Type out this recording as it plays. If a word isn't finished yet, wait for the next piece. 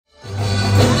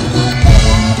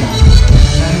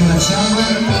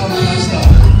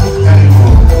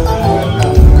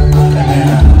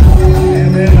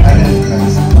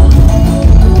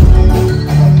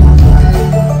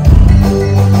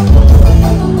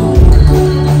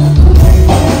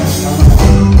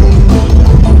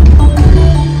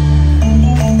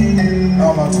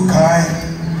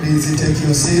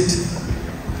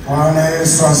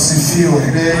Yesu asifiwe.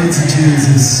 Praise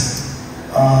Jesus.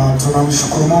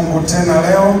 Tunamshukuru Mungu tena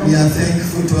leo. We are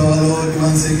thankful to our Lord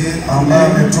once again, ambaye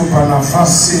ametupa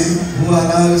nafasi, who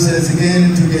allows us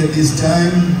again to get this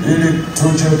time ili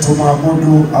tuje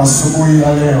tumwabudu asubuhi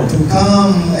ya leo. to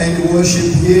come and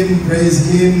worship Him, praise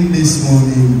Him this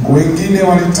morning. Wengine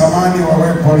walitamani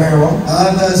wawepo leo,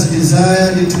 Others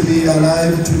desired to be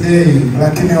alive today,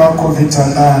 lakini wako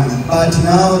vitandani. but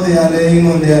now they are laying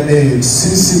on their beds.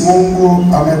 Sisi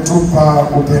Mungu ametupa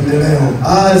upendeleo,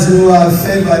 As who are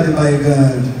favored by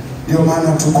God. ndio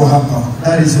maana tuko hapa.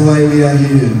 That is why we are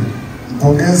here.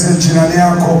 Mpongeze jirani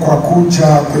yako kwa kuja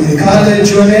kwenye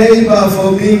Encourage your neighbor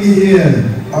for being here.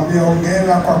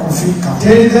 Ameongea kwa kufika.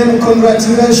 Tell them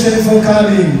congratulations for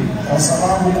coming. Kwa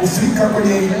sababu kufika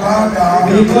kwenye ibada,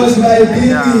 Because by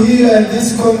being here in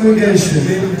this congregation,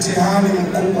 ni mtihani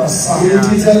mkubwa sana.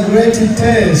 it is a great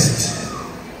test.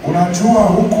 Unajua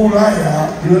huku Ulaya,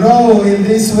 You know, in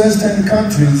these Western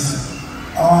countries,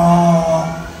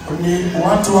 ni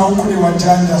watu wa huku ni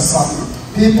wajanja sana.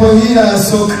 people here are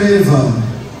so clever.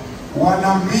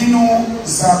 Wana mbinu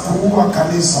za kuua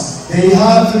kanisa. They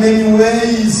have many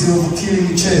ways of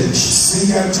killing church.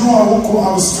 Sijajua huku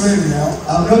Australia,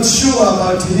 I'm not sure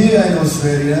about here in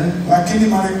Australia, lakini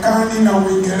Marekani na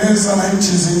Uingereza na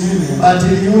nchi zingine, but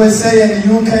in USA and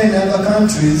UK and other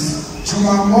countries,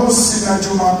 Jumamosi na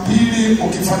Jumapili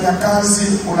ukifanya kazi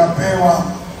unapewa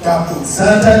double.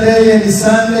 Saturday and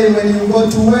Sunday when you go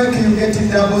to work you get a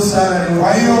double salary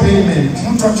Kwa hiyo payment.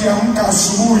 mtu akiamka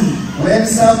asubuhi, When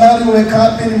somebody wake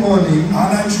up in the morning,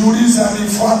 anajiuliza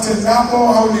nifuate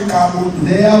double au nikaabudu.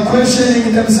 they are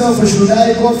questioning themselves, should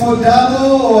I go for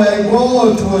double or I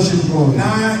go to worship God?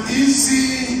 Na hizi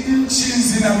nchi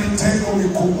zina mitego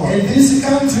mikubwa. In these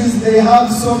countries they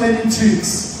have so many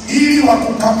tricks. Ili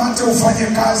wakukamate ufanye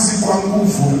kazi kwa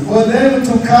nguvu, For them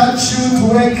to catch you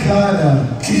to work harder.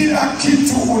 kila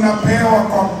kitu unapewa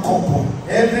kwa mkopo.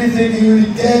 Everything you will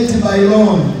get by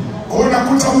loan.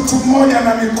 Unakuta mtu mmoja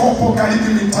na mikopo karibu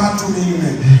 3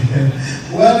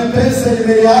 4. One person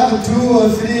may have 2 or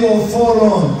 3 or 4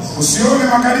 loans. Usione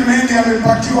magari mengi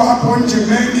yamepakiwa hapo nje,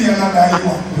 mengi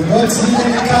yanadaiwa. Do not see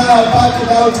any car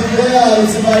parked out there,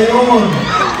 it's by loan.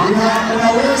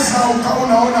 Unaweza ukawa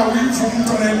unaona wivu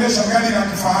mtu anaendesha gari la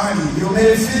kifahari. You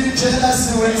may feel jealous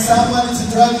when someone is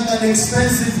driving an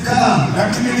expensive car.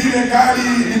 Lakini lile gari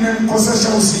limemkosesha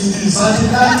usingizi.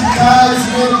 But that car is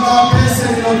making that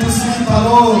person not to sleep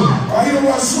alone. Kwa hiyo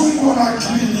wazungu wana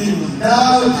akili nyingi.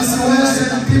 Now these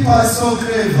Western people are so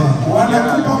clever.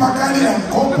 Wanakupa magari ya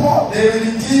mkopo. They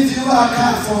will give you a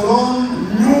car for loan.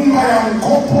 Nyumba ya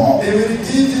mkopo. They will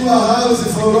give you a house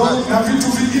for loan. Na vitu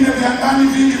vingine vya ndani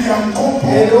vingi vya mkopo.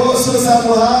 And also some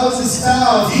house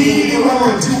stuff. Ili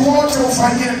wakati wote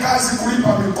ufanyie kazi kulipa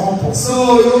mikopo. So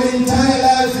your entire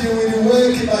life you will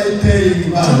work by paying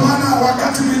back. Maana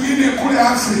wakati mwingine kule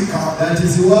Afrika, that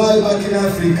is why back in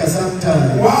Africa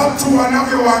sometimes, watu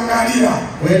wanavyoangalia,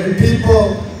 when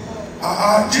people,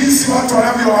 jinsi watu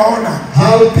wanavyowaona,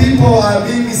 how people are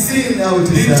being seen ni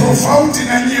outside, tofauti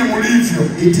na nyie mlivyo.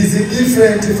 it is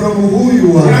different from who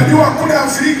you are. Unajua kule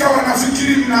Afrika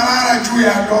wanafikiri mnalala juu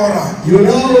ya dola. You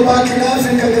know, back in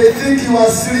Africa they think you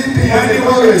are sleeping on Yani the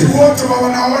wakati forest. wote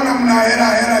wanaona mna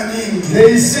hela nyingi.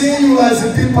 They see you as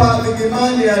people having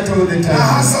money at all the Na time.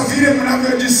 hasa vile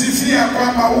mnavyojisifia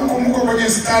kwamba huku mko kwenye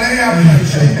starehe ya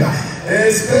maisha.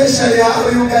 Especially how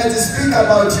you guys speak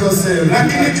about yourself.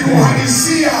 Lakini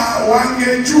kiuhalisia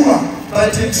wangejua.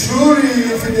 But truly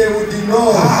if they would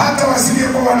know, hata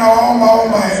wasingekuwa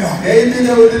wanaomba hela. maybe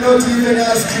they would not even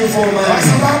ask you for Kwa money.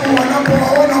 sababu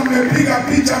wanapowaona mmepiga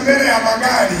picha mbele ya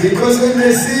magari, Because when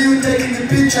they see you taking a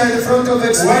picture in front of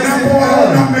expensive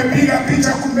wanapowaona car, mmepiga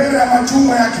picha mbele ya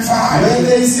majumba ya kifahari, when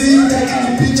they see you taking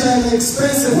a picture in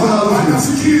expensive houses,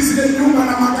 wanafikiri zile nyumba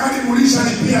na magari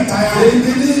mulishalipia they tayari.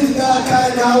 believe that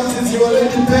kind of houses you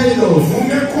already paid off.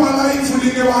 Ungekuwa live,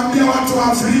 ningewaambia watu wa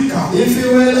Afrika, If you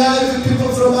were like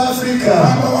people from Africa,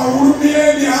 kwamba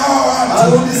wahurumieni hawa I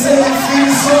watu. would say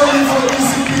feel sorry for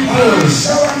these people.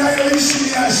 Maisha wanayoishi ni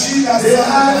ya shida They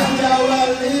sana.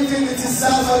 are living with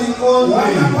suffering only.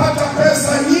 Wanapata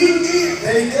pesa nyingi,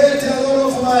 They get a lot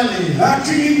of money,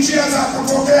 lakini njia za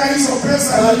kutokea hizo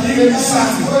pesa but ni they nyingi are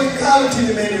sana. going out in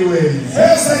many ways.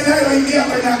 Pesa inayoingia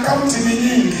kwenye akaunti ni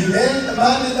nyingi, And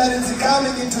money that is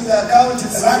coming into the account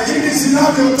is lakini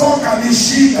zinavyotoka ni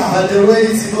shida. but the way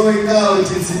it's going out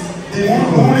is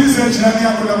difficult. Muulize jirani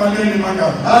yako na madeni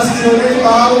mangapi. Ask your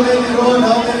neighbor how many loan,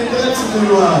 how many debts do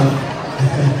you have?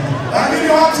 Lakini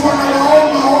watu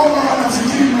wanawaomba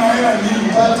wanafikiri mna hela nyingi.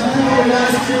 But people will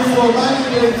ask you for money,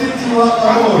 they think you have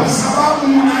a Kwa lot. sababu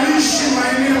mnaishi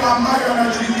maeneo maeneo ambayo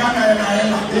yanajulikana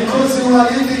yanaenda. Because you are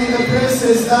living in the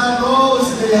places that knows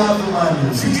they have money.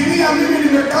 Fikiria mimi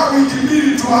nimekaa wiki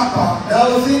mbili tu hapa.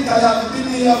 Now think I have been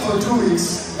here for 2 weeks.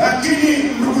 Lakini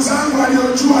ndugu zangu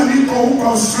waliojua niko huko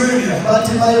Australia, but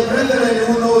my brethren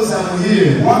who knows I'm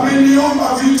here, wameniomba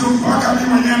vitu mpaka mimi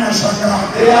mwenyewe nashangaa.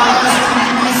 They are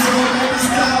asking me so many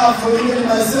stuff, even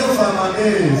myself I'm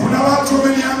amazed. Kuna watu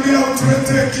wameniambia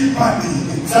utuletee keypad.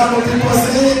 Some people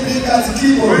say bring us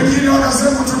keyboard. Wengine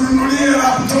wakasema tununulie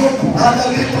laptop. Other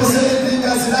people say bring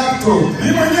us laptop.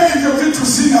 Mimi mwenyewe hivyo vitu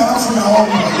sina, alafu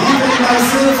naomba. Even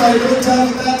myself I don't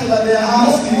have that, but they are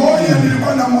asking. Mmoja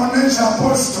nilikuwa namuonesha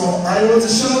apostle. I was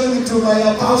showing to my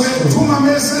apostle. Ametuma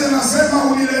message anasema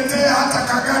uniletee hata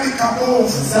kagari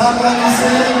kabovu. Someone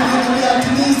said bring me at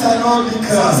least an old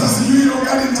car. Sasa sijui hilo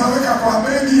gari nitaweka kwa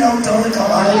begi au utaweka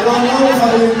wapi. I don't know if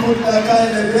I will put that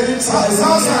kind of bag.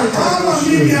 Sasa kama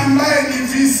mimi ambaye ni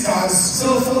visitors, so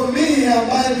for me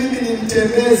ambaye mimi ni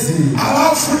mtembezi,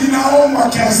 alafu ninaomba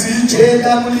kiasi hicho, and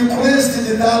I'm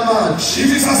requesting that much.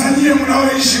 Hivi sasa nyie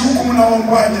mnaoishi huku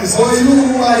mnaombaje sasa? For you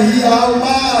who are here, how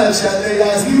much are they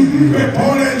asking you?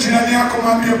 Pole jirani yako,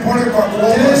 mwambie pole kwa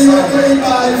kuomba Tell your sana.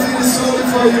 neighbor I feel sorry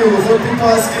for you, for people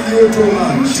asking you too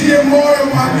much. Mtie moyo,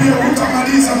 mwambie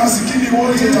hutamaliza masikini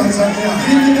wote Tanzania.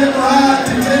 Give them heart,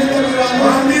 tell them you are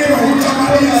not Mwambie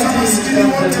hutamaliza masikini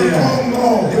wote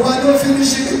Kongo. You are not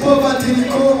finishing the poverty in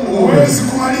Congo. Huwezi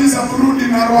kumaliza Burundi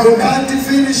na You Rwanda. can't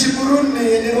finish Burundi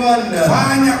in Rwanda.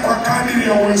 Fanya kwa kadiri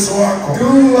ya uwezo wako.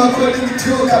 Do according to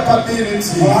your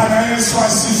capability. Bwana Yesu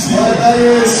asifiwe. Bwana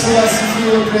Yesu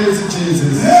asifiwe, praise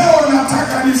Jesus. Leo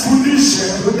nataka nifundishe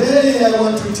Today I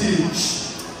want to teach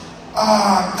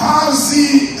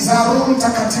kazi za Roho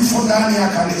Mtakatifu ndani ya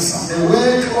kanisa. the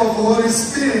work of Holy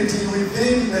Spirit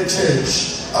within the church.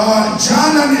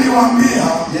 Jana niliwaambia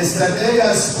Yesterday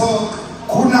I spoke.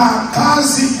 Kuna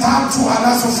kazi tatu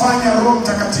anazofanya Roho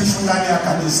Mtakatifu ndani ya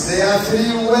kanisa. There are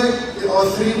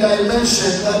three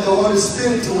dimensions that the Holy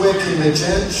Spirit work in the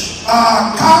church.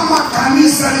 Kama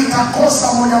kanisa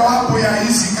litakosa mojawapo ya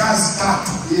hizi kazi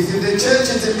tatu, If the church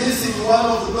is missing one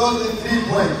of those 3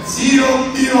 points,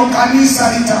 hilo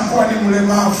kanisa litakuwa ni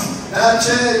mlemavu. that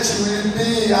church will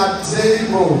be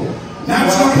unstable. Na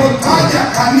tunapotaja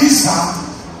kanisa,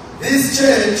 This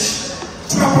church,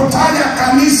 tunapotaja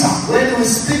kanisa, when we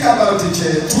speak about the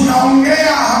church,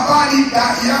 tunaongea habari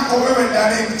yako wewe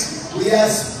direct.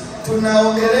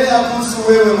 tunaongelea kuhusu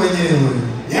wewe mwenyewe.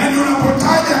 Yaani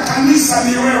unapotaja kanisa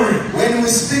ni wewe. When we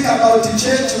speak about the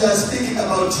church, we are speaking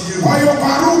about you. Kwa hiyo kwa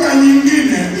lugha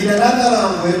nyingine, in another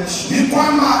language, ni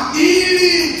kwamba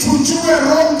ili tujue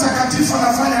Roho Mtakatifu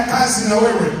anafanya kazi na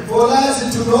wewe, for us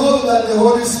to know that the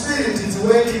Holy Spirit is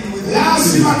working with us,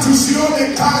 lazima tusione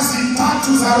kazi tatu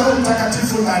za Roho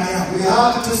Mtakatifu ndani yako. we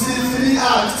have to see 3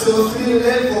 acts or 3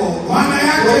 levels. Maana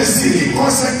yake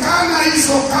zikikosekana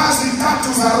hizo kazi tatu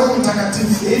za Roho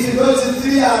Mtakatifu, If those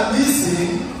 3 are missing,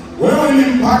 wewe ni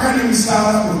mpagani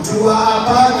mstaarabu tu. you are a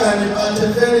pagan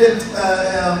but very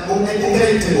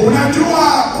educated.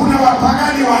 Unajua kuna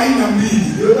wapagani wa aina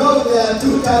mbili. You know there are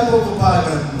 2 types of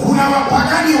pagans. Kuna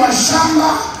wapagani wa shamba,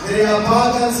 There are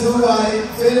pagans who are in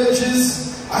villages,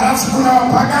 alafu kuna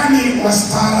wapagani wa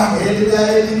staarabu. and they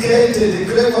are educated, the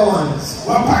clever ones.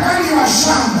 Wapagani wa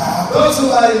shamba, Those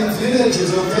who are in villages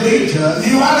or villagers,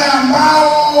 ni wale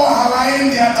ambao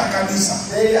hawaendi hata kanisa.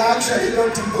 they actually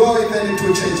don't go even to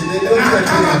church. They don't Na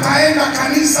kama attend. taenda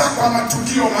kanisa kwa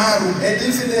matukio maalum. And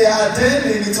if they are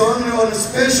attending, it's only on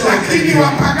special Lakini occasions.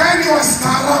 wapagani wa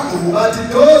staarabu But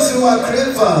those who are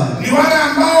clever, ni wale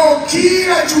ambao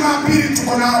kila Jumapili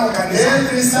tuko nao kanisa.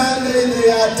 every Sunday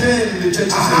they attend the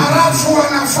church service. Halafu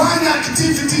wanafanya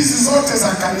activities zote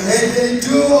za kanisa. And they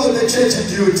do all the church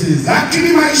duties. Lakini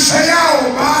maisha yao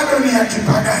bado ni ya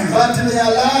kipagani. But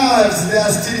their lives, they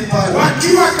are still pagan.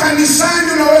 Wakiwa kanisani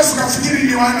unaweza ukafikiri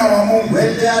ni wana wa Mungu.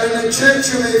 When they are in a church,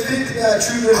 you may think they are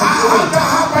children of God. Hata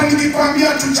hapa nikikwambia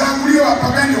tuchagulie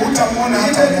wapagani hutamuona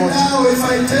hata Even mmoja. now, if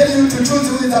I tell you to choose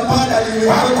with a pagan, you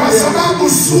will not Kwa be able sababu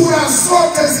to. sura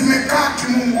zote zimekaa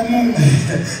kimungu Mungu.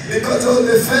 Because on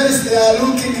the face, they are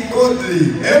looking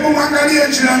godly. Hebu mwangalie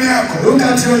jirani yako. Look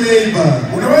at your neighbor.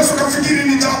 Unaweza ukafikiri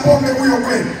ni tapombe huyo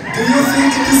kweli? Do you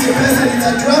think this person is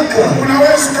a drunkard?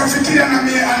 Unaweza ukafikiri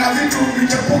ana vitu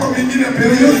vichapuko vingine Do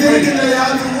you think pembeni. they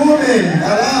have women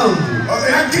around?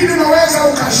 Lakini unaweza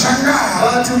ukashangaa.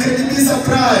 But you can be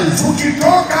surprised.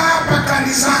 Tukitoka hapa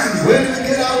kanisani, When we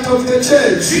get out of the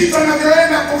church. Vitu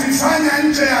wanavyoenda kuvifanya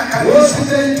nje ya What kanisa. do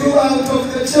they do out of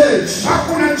the church?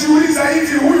 Hakuna jiuliza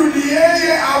hivi huyu ni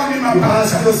yeye au ni You mapacha.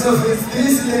 ask yourself, is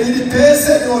this the real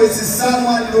person or is it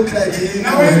someone look like him?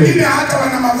 Na wengine hata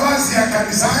wana mavazi ya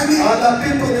kanisani. Other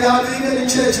people, they have even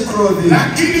church clothing.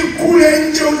 Lakini kule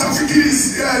nje utafikiri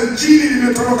jini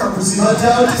limetoroka kuzimu. But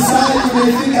outside you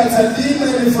may think it's a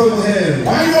demon from hell.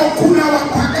 Kwa hiyo kuna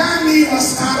wapagani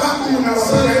wastaarabu na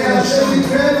So they are very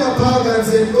clever pagans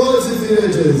in those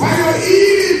villages. kwa hiyo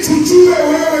ili tujue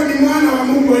wewe ni mwana wa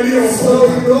Mungu aliyeokoka. So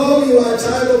we know you are a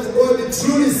child of God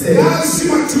truly saved.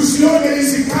 Lazima tusione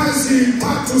hizi kazi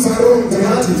tatu za Roho We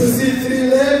have to Mtakatifu. see 3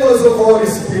 levels of Holy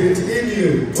Spirit in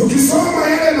you. Tukisoma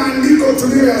yale maandiko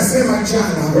tuliyoyasema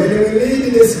jana, When we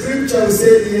read the scripture we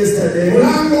said yesterday,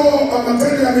 mlango wa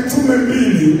Matendo ya Mitume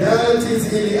 2, that is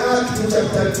in Acts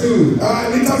chapter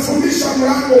 2. nitafundisha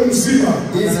mlango mzima.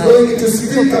 He's going to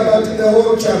speak about the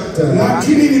whole chapter.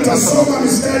 Lakini nitasoma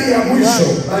mistari ya mwisho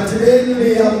But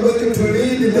mainly I'm going to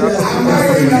read the ambayo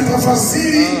last.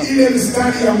 inatafasiri ile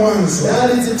mistari ya mwanzo.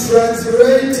 That is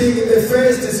translating the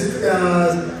first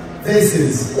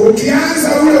verses. Ukianza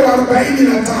ule wa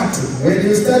 43, When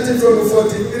you started from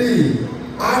 43,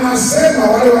 anasema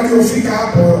wale waliofika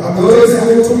hapo Matendo ya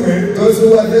Mitume, those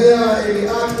who are there in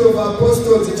Act of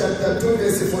Apostles chapter 2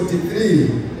 verse 43.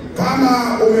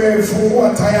 kama umefungua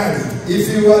tayari,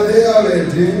 If you are there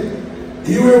already,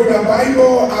 iwe una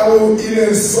Bible au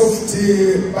ile soft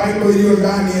Bible iliyo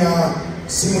ndani ya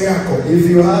simu yako, if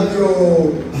you have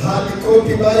your hard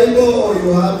copy Bible or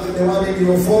you have the one in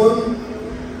your phone,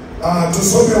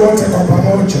 tusome wote kwa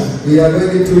pamoja. we are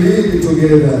going to read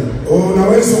together.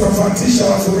 Unaweza kufuatisha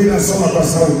watu mimi nasoma kwa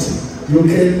sauti. You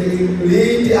can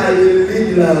read, I will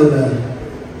read louder.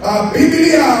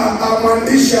 Biblia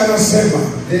mwandishi anasema,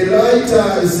 The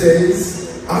writer says,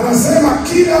 anasema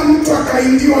kila mtu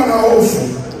akaingiwa na hofu.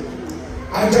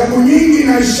 Ajabu nyingi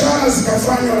na ishara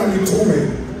zikafanywa na mitume.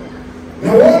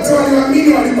 Na wote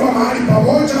walioamini walikuwa mahali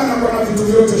pamoja na kwa vitu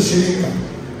vyote shirika,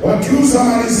 wakiuza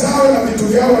mali zao na vitu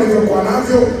vyao walivyokuwa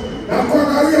navyo na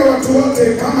kuwagawia watu wote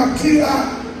kama kila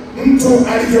mtu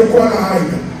alivyokuwa na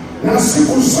haja. Na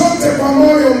siku zote kwa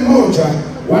moyo mmoja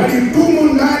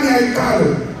walidumu ndani ya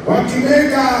hekalu,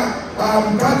 wakimega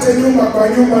mkate nyumba kwa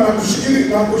nyumba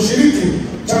na kushiriki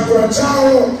chakula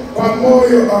chao kwa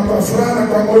moyo kwa furaha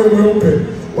kwa moyo mweupe,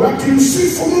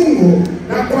 wakimsifu Mungu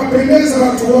na kuwapendeza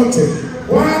watu wote.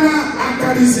 Bwana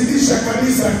akalizidisha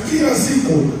kanisa kila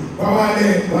siku kwa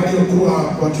wale waliokuwa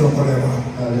wakiokolewa.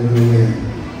 hallelujah.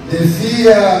 The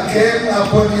fear came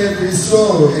upon every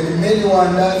soul, and many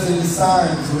wonders and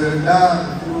signs were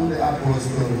done through the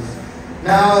apostles.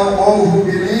 Now all who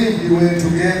believed were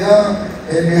together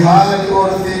and had all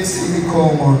things in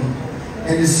common,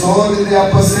 and sold their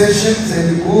possessions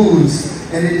and goods,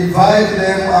 and divided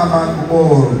them among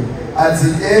all, as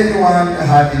anyone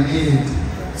had need.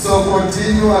 So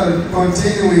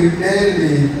continuing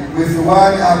daily with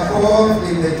one accord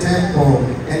in the temple,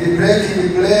 and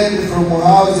breaking bread from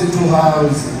house to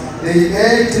house, they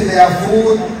ate their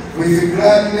food with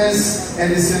gladness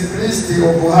and simplicity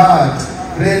of heart,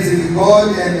 praising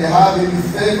God and having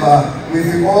favor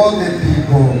with all the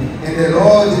people. And the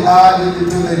Lord added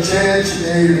to the church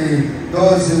daily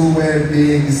those who were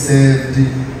being saved.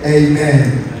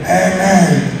 Amen.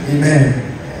 Amen. Amen.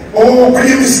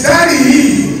 Kwenye mistari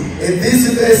hii, In these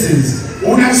verses,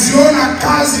 unaziona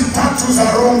kazi tatu za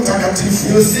Roho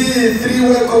Mtakatifu. you see 3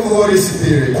 work of Holy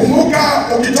Spirit. Kumbuka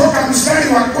ukitoka mstari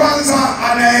wa kwanza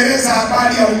anaeleza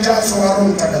habari ya ujazo wa Roho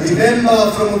Mtakatifu. Remember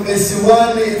from verse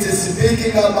 1 it is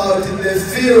speaking about the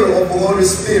fear of Holy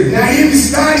Spirit. Na hii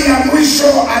mstari ya mwisho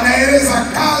anaeleza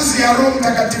kazi ya Roho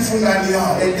Mtakatifu ndani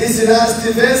yao. And this last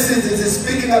verses is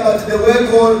speaking about the work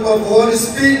of Holy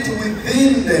Spirit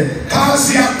within them.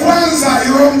 Kazi ya kwanza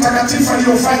Roho Mtakatifu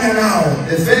aliyofanya nao.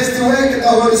 The first work the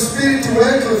Holy Spirit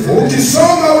worked with them.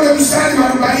 Ukisoma ule mstari wa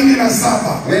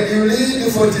 47, When you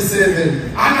read 47,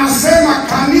 anasema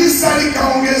kanisa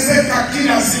likaongezeka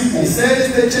kila siku. he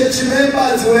says the church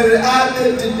members were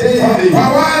added daily. Kwa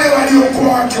wale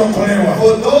waliokuwa wakiokolewa.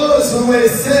 For those who were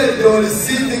saved or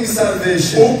receiving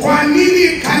salvation. Kwa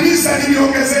nini kanisa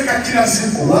liliongezeka kila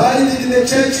siku? Why did the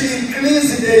church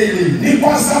increase daily? Ni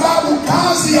kwa sababu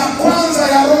kazi ya kwanza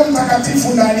ya Roho Mtakatifu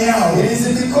ndani yao. It is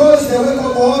because the work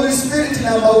of the Holy Spirit,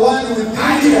 number 1, within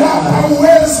aliwapa them.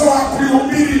 uwezo wa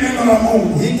kuhubiri neno la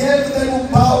Mungu. He gave them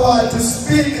power to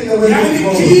speak the word of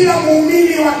God. Kila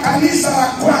muumini wa kanisa la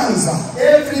kwanza,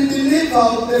 Every believer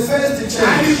of the first church,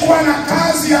 alikuwa na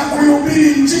kazi ya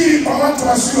kuhubiri injili kwa watu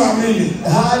wasioamini.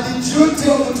 had the duty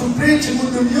to preach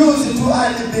good news to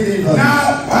unbelievers. Na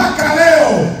mpaka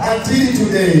leo until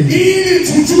today, ili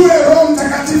tujue Roho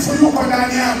Mtakatifu yuko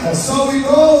ndani yako. So we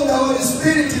know the Holy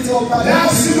Spirit is operating.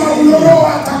 Lazima Roho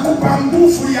atakupa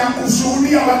nguvu ya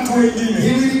kushuhudia watu wengine.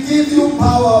 He will give you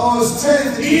power or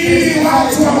strength ili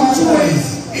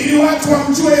watu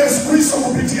wamjue Yesu Kristo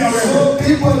kupitia wewe. So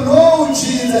people know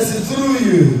Jesus through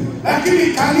you.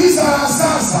 Lakini kanisa la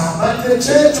sasa, but the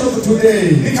church of today,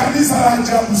 ni kanisa la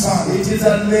ajabu sana. It is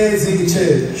an amazing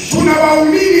church. Tuna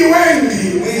waumini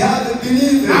wengi, we have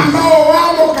believers ambao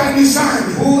wamo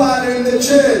kanisani, who are in the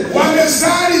church.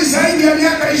 Wamesali zaidi ya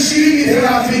miaka 20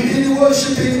 30. Been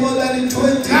worshiping more than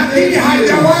 20. Lakini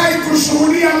hajawahi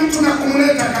kushuhudia mtu na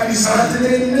kumleta kanisani. But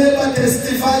they never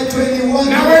testify to anyone.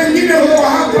 Na wengine wako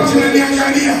hapa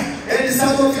mnaniangalia. And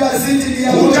some of you are sitting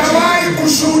here. Hujawahi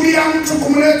kushuhudia mtu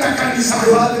kumleta kanisani.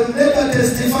 You have never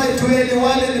testified to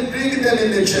anyone and bring them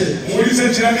in the church. Muulize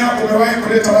jirani yako, umewahi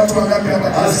kuleta watu wangapi hapa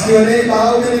kanisani? Ask your neighbor,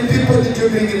 how many people did you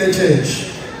bring in the church?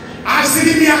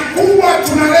 Asilimia kubwa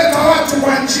tunaleta watu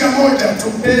kwa njia moja tu.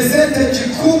 Percentage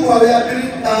kubwa we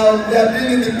are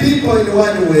bringing the people in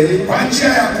one way. Kwa njia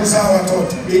ya kuzaa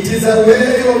watoto. It is a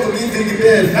way of giving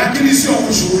birth. Lakini sio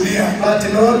kushuhudia. But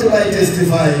not by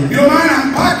testifying. Ndio maana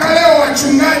mpaka leo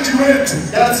wachungaji wetu.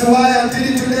 That's why until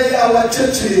today our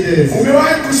church leaders.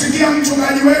 Umewahi kusikia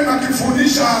mchungaji wetu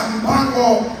akifundisha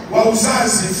mpango wa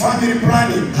uzazi, family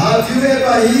planning? Have you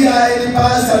ever heard any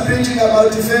pastor preaching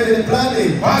about family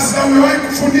planning? Pastor, umewahi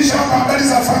kufundisha hapa habari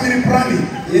za family planning?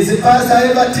 Is the pastor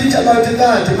ever teach about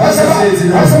that?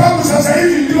 Kwa sababu sasa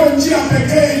hivi ndio njia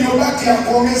pekee iliyobaki ya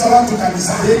kuongeza watu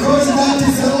kanisani. Because that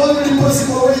is the only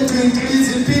possible way to increase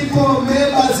the people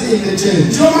members in the church.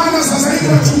 Ndio maana sasa hivi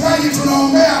wachungaji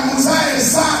tunaombea mzae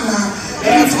sana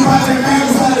ili tupate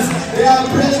members. They are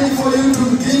praying for you to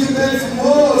give birth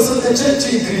more so the church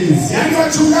increase. Yaani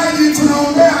wachungaji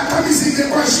tunaombea kama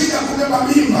isingekuwa shida kubeba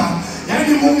mimba,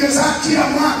 yaani muongeza kila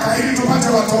mwaka ili tupate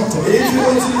watoto. If it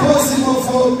was possible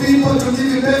for people to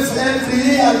give birth every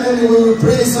year, then we will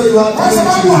pray so you have. Kwa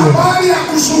sababu habari ya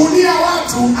kushuhudia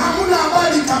watu hamna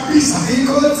habari kabisa.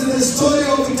 Because the story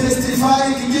of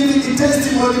testifying, giving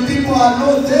testimony, people are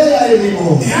not there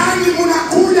anymore. Yaani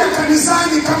mnakuja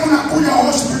kanisani kama unakuja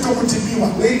hospital kutibiwa.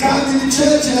 We come in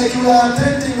church like we are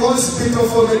attending hospital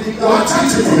for medical.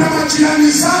 Wakati kuna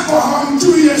majirani zako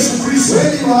hawamjui Yesu Kristo.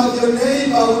 When you have your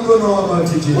neighbor who don't know about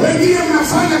it. Wengine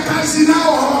mnafanya kazi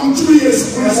nao hawamjui Yesu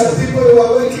Kristo. Other people who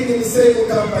are working in the same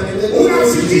company.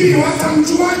 Unafikiri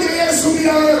watamjuaje Yesu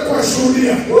bila wewe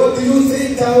kuwashuhudia? What do you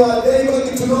think? How are they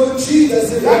going to know Jesus?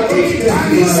 Lakini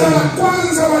kanisa la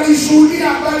kwanza walishuhudia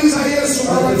habari za Yesu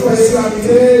kwa watu wa Israeli.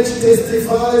 Church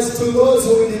testifies to those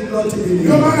who did not believe.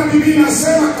 Ndio maana Biblia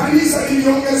inasema kanisa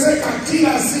liliongezeka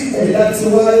kila siku. And that's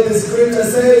why the scripture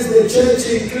says the church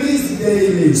increased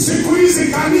daily. Siku hizi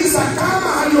kanisa kama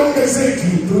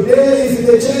haliongezeki. Today if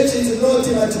the church is not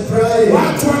multiplying,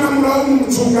 watu wanamlaumu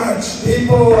mchungaji.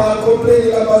 People are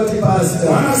complaining about the pastor.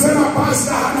 Wanasema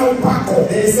pastor hana upako.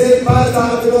 They say pastor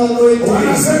has no anointing.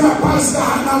 Wanasema pastor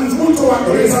hana mvuto wa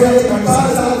kuleta watu kanisani.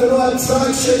 Pastor has no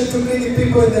attraction to bring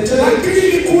people in the church. Lakini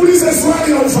nikuulize swali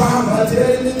la ufahamu. But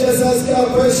let me just ask you a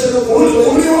question of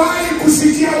uliwahi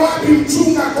kusikia wapi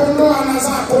mchunga kondoo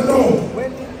anazaa kondoo?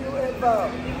 When did you ever?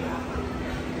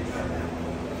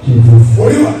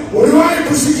 Uliwahi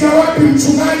kusikia wapi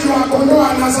mchungaji wa kondoo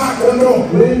anazaa kondoo?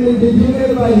 When did you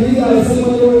ever hear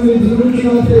someone who is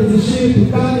looking after the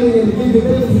sheep coming and giving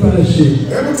birth to a sheep?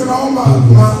 Hebu tunaomba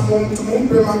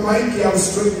tumumpe maiki ya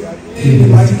Australia. Hii ni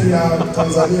maiki ya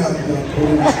Tanzania.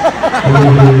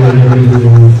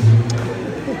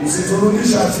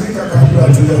 Usiturudisha Afrika kabla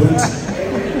hatujarudi.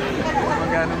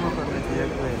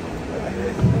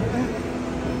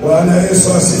 Bwana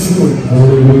Yesu asifiwe.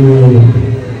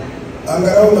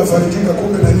 Angalau unafarijika,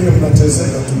 kumbe na nyinyi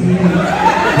mnateseka tu.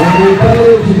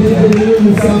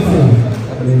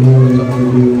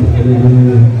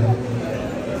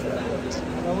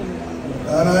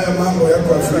 Haya mambo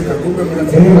yako Afrika, kumbe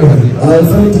mnateseka. I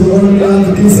thought you only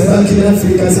have peace back in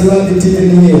Africa, so have it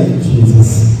even here.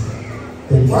 Jesus.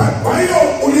 Kwa hiyo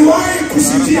uliwahi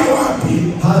kusikia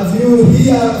wapi? Have you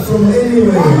heard from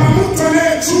anywhere? Kama mtu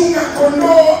anayechunga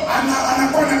kondoo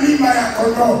anakuwa na mimba ya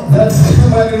kondoo. That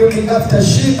somebody looking after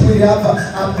sheep will have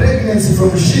a pregnancy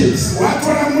from sheep. Watu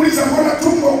wanamuuliza mbona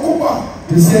tumbo kubwa?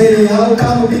 You say how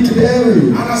come big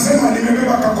belly? Anasema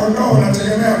nimebeba kondoo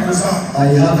nategemea kuzaa.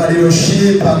 I have a little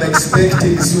sheep, I'm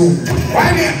expecting soon.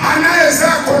 Kwani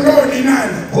anayezaa kondoo ni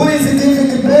nani? Who is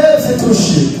giving birth to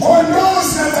sheep? Kondoo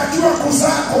zinatakiwa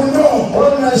kuzaa kondoo.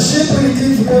 Only a sheep will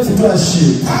give birth to a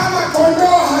sheep. Kama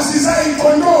kondoo hazizai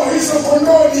kondoo, hizo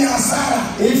kondoo ni hasara.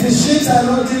 If the sheep are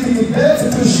not giving birth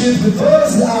to sheep,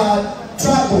 those are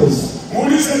troubles.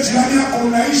 Muulize jirani yako,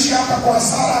 unaishi hapa kwa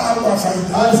hasara au kwa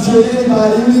faida? Ask your neighbor,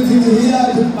 are you living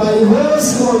here by loss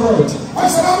or not? Kwa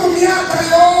sababu miaka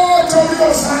yote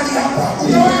uliosali hapa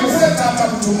hujawahi kuleta hata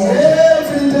mtu mmoja.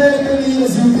 Every day, many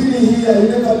years you've been here, you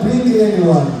never bring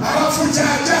anyone. Alafu cha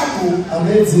ajabu,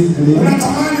 Amazingly,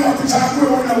 unatamani wakuchague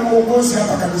wewe na uongozi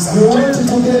hapa kabisa. you want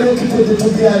to get elected to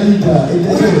be a leader in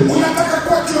the church. Unataka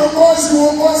kuwa kiongozi,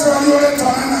 uongozi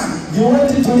walioletwa na nani? You want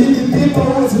to lead the people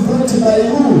who was brought by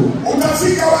who?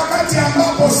 Utafika wakati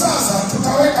ambapo sasa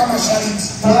tutaweka masharti.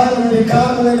 Time will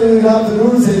come when we will have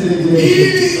rules and regulations.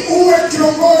 Ili uwe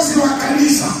kiongozi wa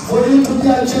kanisa, For you to be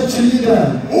a church leader,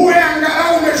 uwe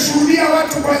angalau umeshuhudia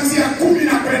watu kuanzia 10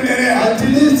 na kuendelea. at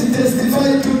least testify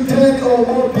to 10 or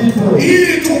more people.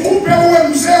 Ili tukupe uwe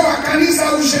mzee wa kanisa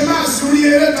au shemasi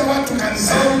uliyeleta watu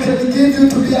kanisa. So we can give you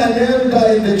to be an elder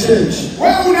in the church.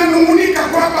 Wewe unanungunika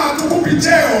kwamba hatukupi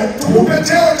cheo, tukupe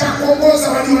cheo cha kuongoza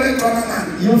walioletwa na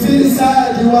nani? You feel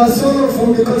sad, you are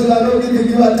sorrowful because you are not giving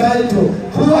you a title.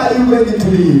 Who are you going to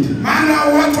lead? Maana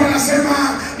watu wanasema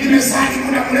nimesali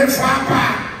muda mrefu hapa.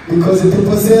 Because the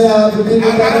people say, I have been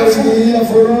here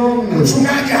for long.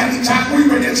 Mchungaji hanichagui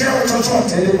kwenye cheo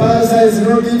chochote. And the pastor is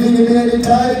not giving me any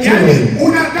title. Yaani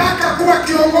unataka kuwa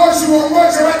kiongozi,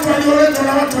 uongoze watu walioletwa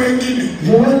na watu wengine.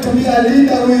 You want to be a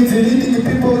leader who is leading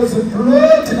people who is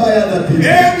brought by other people.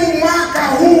 Hebu mwaka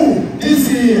huu This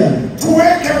year,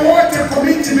 tuweke wote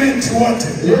commitment wote.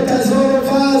 let us all of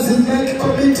us make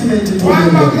commitment to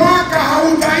Kwamba them. mwaka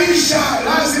hautaisha,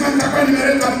 lazima nitakuwa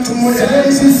nimeleta mtu mmoja. Say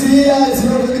this year is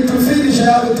not going to finish, I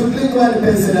have to bring one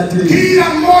person at least. Kila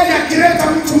mmoja akileta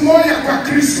mtu mmoja kwa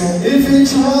Kristo, If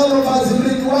each one of us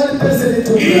bring one person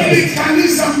into Christ, ili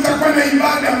kanisa mtakuwa na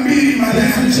ibada 2 maana in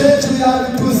yake. church we have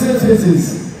 2 services.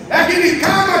 Lakini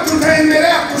kama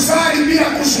tutaendelea kusali bila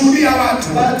kushuhudia watu,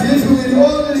 But if we will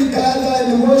only gather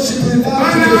and worship without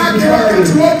maana yake wakati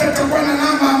testifying, wote tutakuwa na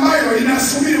namba ambayo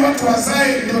inasubiri watu wazae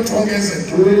ndio tuongeze.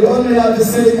 we will only have the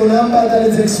same number that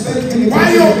is expecting. Kwa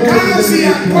hiyo kazi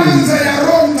ya kwanza ya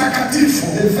Roho Mtakatifu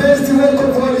The first work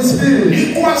of Holy Spirit ni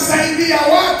kuwasaidia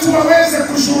watu waweze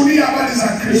kushuhudia habari za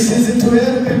it Kristo. is to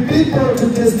help people to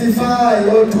testify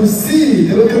or to see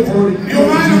the work of Holy Ndio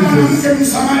maana Spirit. mwanamke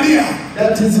Msamaria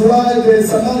That is why the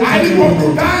Samaritan woman,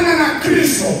 alipokutana na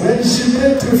Kristo, when she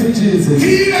met with Jesus,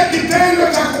 kile kitendo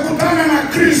cha kukutana na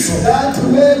Kristo that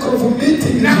work of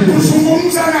meeting na Jesus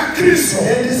kuzungumza na Kristo,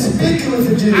 and speaking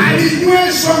with Jesus,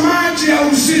 alinyweshwa maji ya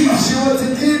uzima. she was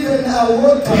given a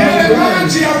water Yale of life.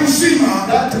 maji ya uzima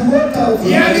That water of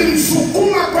life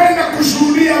yalimsukuma kwenda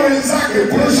kushuhudia wenzake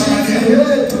kule pushed Samaria.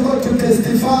 her to go to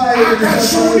testify in the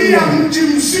Akashuhudia Samaria. mji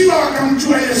mzima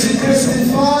wakamjua Yesu She Kristo.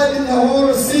 testified in the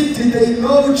whole city, they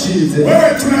know Jesus. Wewe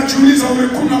tunajiuliza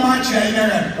umekunywa maji ya aina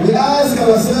gani? We ask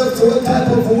ourselves what type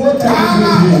of water Kama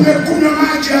we drink. umekunywa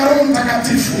maji ya Roho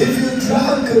Mtakatifu, If you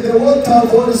drank the water of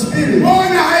Holy Spirit,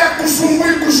 mbona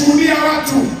hayakusumbui kushuhudia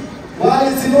watu? why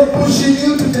is it not pushing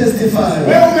you to testify?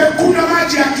 Wewe umekunywa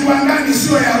maji ya kiwandani,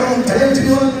 sio ya Roho And Mtakatifu.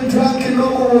 you only drank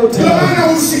normal Ndio water. maana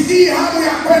usikii hamu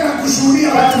ya kwenda kushuhudia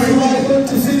watu But you wengine. are going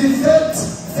to feel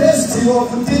thirsty of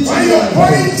teaching Kwa hiyo others.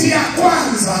 pointi ya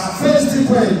kwanza First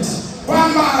point,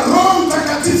 kwamba Roho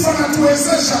Mtakatifu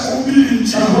anatuwezesha kuhubiri the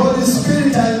Injili. Holy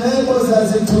Spirit enables us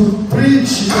to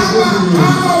preach the good news.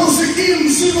 Kama usikii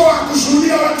mzigo wa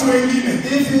kushuhudia watu wengine,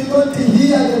 If you don't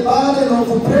hear the burden of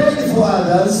praying for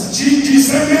others,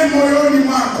 jiseme moyoni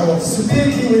mwako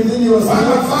speaking within kwamba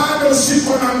yourself, bado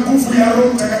siko na nguvu ya Roho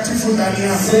Mtakatifu ndani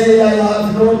yangu, say, I have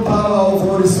no power of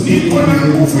Holy Spirit. niko na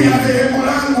nguvu ya dhehebu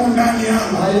langu ndani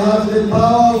yangu, I have the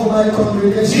power of my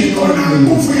congregation. niko na only.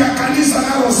 nguvu ya kanisa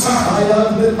nalo sana, I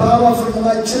have the power from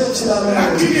my church alone.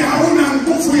 lakini hauna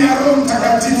nguvu ya Roho You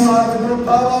Mtakatifu. have no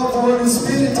power of Holy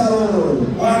Spirit alone.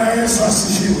 Bwana Yesu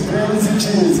asifiwe. Praise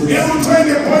Jesus. Hebu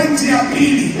twende pointi ya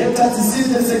pili. Let us see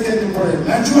the second point.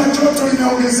 Najua joto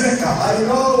limeongezeka I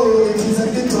know it is a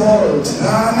bit hot,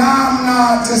 na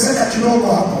mnateseka kidogo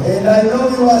hapa, and I know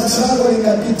you are struggling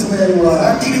a bit where you are.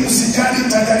 lakini msijali,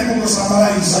 nitajaribu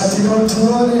kusummarize. But don't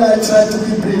worry, I try to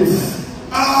be brief.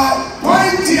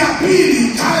 Pointi ya pili,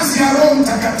 kazi ya Roho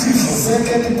Mtakatifu.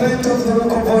 Second point of the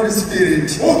work of Holy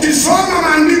Spirit. Ukisoma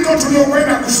maandiko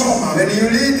tuliyokwenda kusoma, When you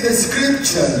read the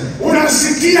scripture,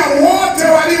 unasikia wote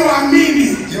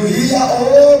walioamini you hear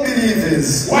all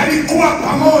believers. walikuwa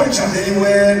pamoja, They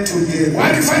were together.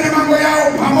 walifanya mambo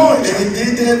yao pamoja, They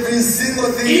did every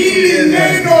single thing ili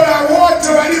together. neno la wote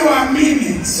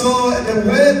walioamini. So the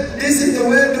word, this is the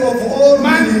word of all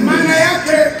believers. Maana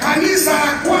yake kanisa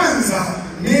la kwanza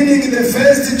Meaning the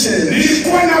first church,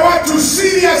 lilikuwa na watu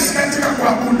serious katika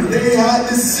kuabudu, they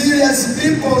had serious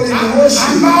people in worship.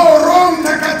 ambao Roho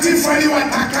Mtakatifu Mtakatifu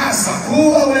aliwatakasa. Who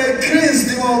were cleansed,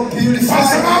 they were purified. Kwa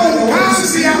sababu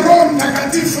kazi ya Roho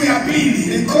Mtakatifu ya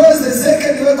pili, because the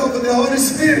second work of the Holy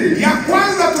Spirit, ya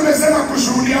kwanza tumesema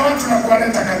kushuhudia watu na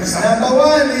kuwaleta kanisani. Number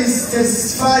one is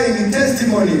testifying,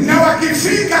 testimony. Na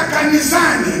wakifika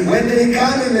kanisani, when they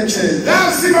come in the church,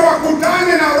 lazima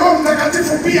wakutane na Roho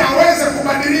Mtakatifu pia aweze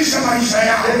kubadilisha maisha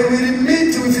yao. They will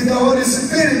meet with the Holy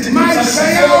Spirit.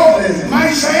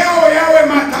 Maisha yao yawe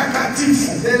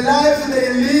matakatifu. The life they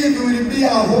live will be a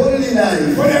holy life.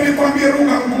 Ngoja nikwambie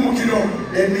lugha ngumu kidogo.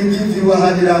 Let me give you a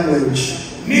hard language.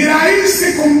 Ni rahisi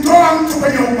kumtoa mtu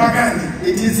kwenye upagani.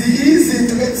 It is easy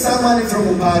to get someone from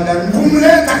upagani,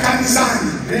 kumleta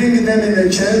kanisani, bring them in the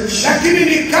church. Lakini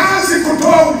ni kazi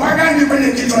kutoa upagani kwenye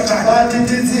kichwa chake. But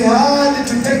it is hard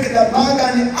to take the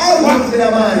pagani out of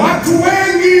their mind. Watu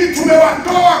wengi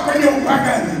tumewatoa kwenye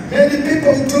upagani. Many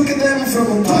people took them from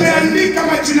upagani. Tumeandika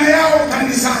majina yao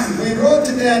kanisani. We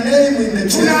wrote their name in the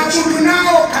church. Tunaabudu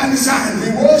nao kanisani. We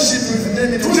worship with them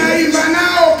in the church. Tunaimba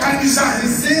nao kanisani. We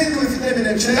sing with them in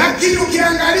the church. Lakini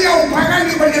ukiangalia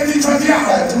upagani kwenye vichwa vyao,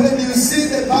 but when you see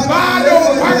the bado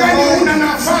upagani una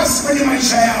nafasi kwenye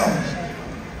maisha yao.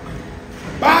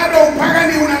 Bado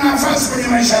upagani una nafasi kwenye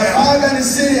maisha yao. Pagani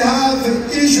still have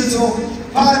issues of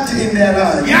part in their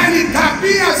life. Yani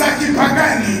tabia za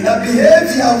kipagani, the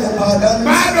behavior of pagans,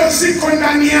 bado siko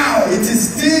ndani yao. It is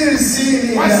still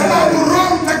seen in kwa sababu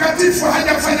Roho Mtakatifu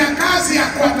hajafanya kazi ya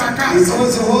kuwatakasa.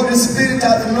 Because the Holy Spirit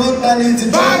has not done it.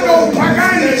 Bado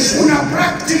upagani una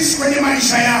practice kwenye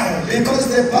maisha yao. Because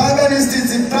the paganism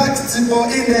is impracticable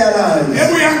in their lives.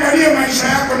 Hebu angalie maisha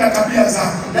yako na tabia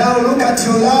zako. Now look at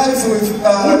your life with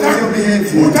your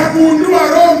behavior. Utagundua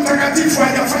Roho Mtakatifu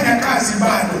hajafanya kazi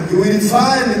bado. You will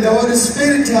find the Holy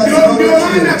Spirit has not ndio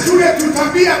maana tule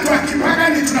tutabia tu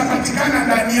kipagani tunapatikana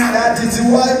ndani yao. That is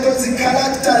why those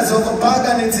characters of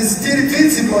paganism is still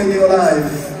visible in your life.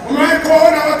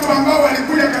 Umewaona watu ambao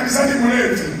walikuja kanisani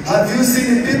mlevi? Have you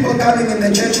seen people coming in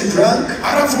the church drunk?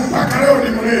 Alafu mpaka leo ni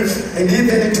mlevi. And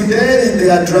even today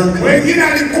they are drunk. Wengine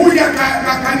alikuja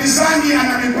kanisani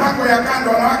ana mipango ya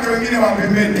kando, wanawake wengine wa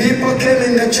pembeni. People came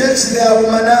in the church, they are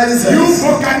womanizers.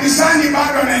 Yupo kanisani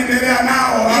bado anaendelea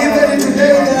nao. Even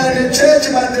today they are in the church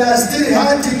but they are still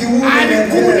hunting women.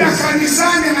 Alikuja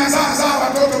kanisani na zaa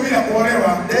watoto bila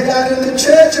kuolewa. They are in the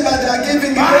church but they are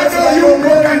giving birth. Bado yupo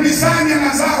kanisani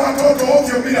na zaa watoto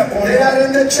ovyo bila kuolewa. They are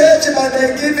in the church but they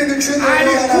are giving children.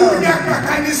 Alikuja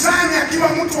kanisani akiwa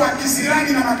mtu wa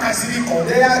kisirani na makasiriko.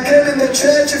 They are came in the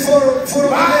church for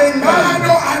anger.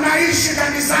 Bado anaishi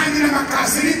kanisani na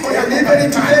makasiriko ya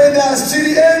even today they are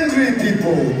still angry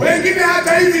people. Wengine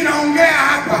hata hivi naongea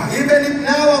hapa. Even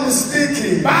now I'm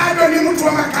speaking. Bado ni mtu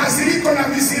wa makasiriko na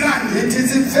visirani. It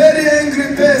is a very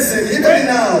angry person even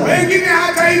now. Wengine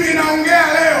hata hivi naongea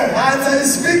leo. As I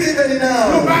speak even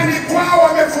now. Nyumbani kwao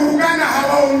wamefurugana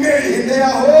hawaongei. In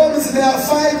their homes they are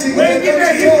fighting. Wengine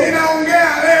hivi naongea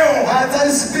leo. As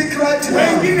I speak right now.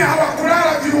 Wengine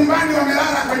hawakulala vyumbani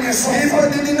wamelala kwenye sofa. People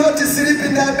did not sleep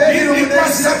in their bedroom. Kwa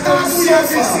sababu ya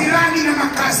visirani na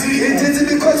makasiriko. It is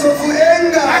because of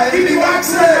anger. Lakini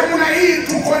watu namna hii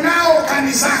tuko nao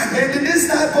kanisani. And this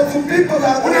type of people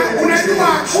are unajua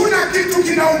hakuna kitu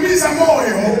kinaumiza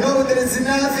moyo. No, there is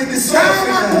nothing so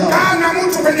kama kukaa na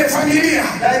mtu kwenye familia.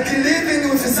 Like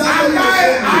living with someone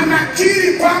ambaye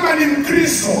anakiri kwamba ni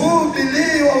Mkristo. Who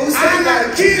believe or who say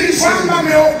anakiri kwamba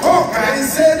ameokoka. They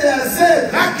say they are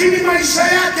saved. Lakini maisha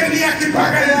yake ni ya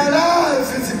kipagani. Their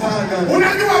life is pagan.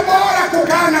 Unajua bora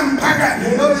kukaa na mpagani.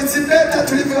 You know it's better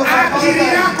to live with a pagan. Akili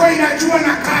yako inajua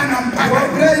na kaa na mpagani. Your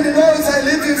brain knows I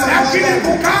live with a pagan. Lakini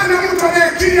kukaa na mtu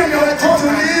anayekiri ameokoka. To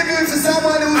live with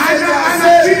someone who says they are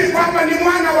saved. Anakiri kwamba ni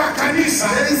mwana wa kanisa.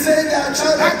 They say they are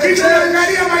child of the Lakini church.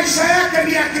 unaangalia maisha yake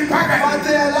ni ya kipagani. But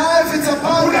their life is a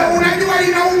pagan. Unajua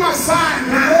inauma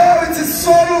sana. Oh, it is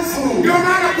sorrowful. Ndio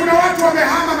maana kuna watu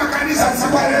wamehama makanisa.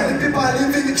 People are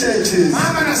leaving churches.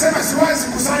 Mama anasema siwezi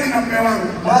kusali na mume wangu.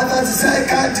 Mothers say I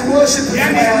can't worship with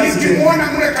my husband. Nikimuona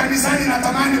mule kanisani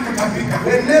natamani kutapika.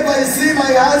 Whenever I see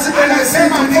my husband,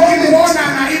 anasema nikimuona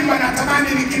anaimba natamani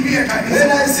nikimbie kanisa.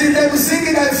 When I see them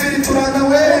singing, I feel to run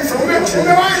away from the church.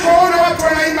 Umewahi kuona watu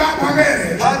wanaimba hapa mbele?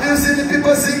 Have you seen the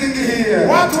people singing here?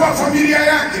 Watu wa familia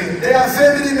yake. They are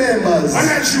family members.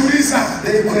 Wanajiuliza.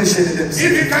 They question themselves.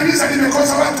 Hivi kanisa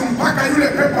limekosa watu mpaka yule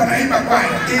pepo anaimba kwaya.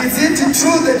 Is it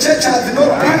true the church has no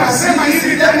people? Anasema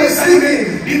hivi kanisa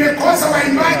limekosa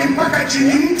waimbaji mpaka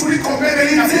chini mtu liko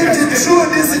mbele ina. Is it true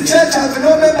this church has no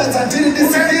members until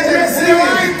this given singing?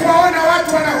 Umewahi kuona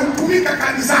watu wanahukumika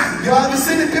kanisani? You You have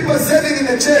seen people serving in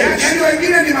the church. Yaani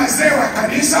wengine ni wazee wa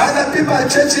kanisa. Other people are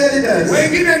church elders.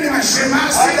 Wengine ni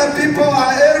mashemasi. Other people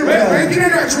are elders. Wengine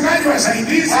ni wachungaji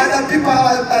wasaidizi. Other people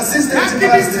are assistant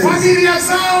pastors. Familia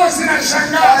zao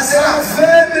zinashangaza. Their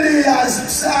family has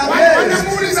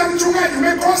wanamuuliza mchungaji,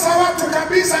 umekosa watu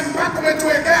kabisa mpaka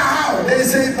umetuwekea hao. They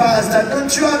say, Pastor,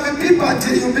 don't you have people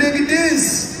until you bring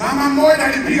this? Mama mmoja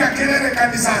alipiga kelele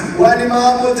kanisani. One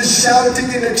mom was shouting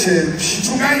in the church.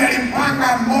 Mchungaji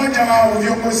alimpanga mmoja wa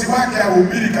viongozi wake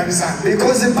ahubiri kanisani.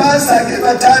 Because the pastor gave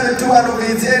a time to one of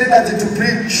his elders to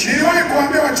preach. Niliwahi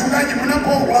kuambia wachungaji,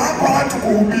 mnapowapa watu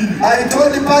kuhubiri, I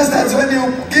told the pastors, when you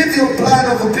give your plan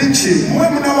of preaching, mwe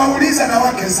mnawauliza na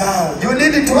wake zao. you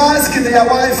need to ask their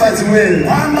wife as well.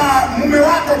 Kwamba mume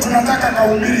wako tunataka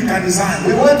kahubiri kanisani.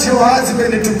 We want your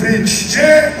husband to preach.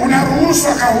 Je, unaruhusu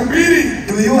kahubiri?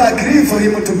 Do you agree for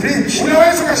him to preach?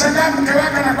 Unaweza kushangaa mke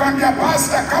wako anakuambia,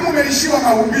 pastor, kama umeishiwa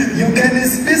mahubiri. You can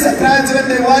be surprised when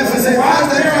the wife says,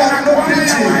 Pastor, you are not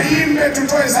preaching. Waimbe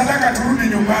tutoe sadaka turudi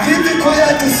nyumbani. Give the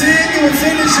choir to sing, we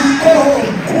finish, we go home.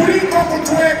 Kuliko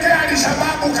kutuwekea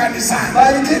alishababu kanisani.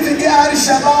 By giving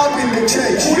al-Shabaab in the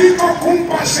church. Kuliko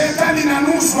kumpa shetani na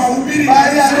nusu ahubiri. By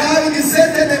allowing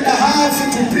Satan and a half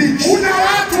to preach. Kuna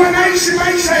watu wanaishi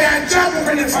maisha ya ajabu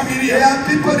kwenye familia. There are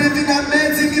people living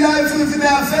amazing life with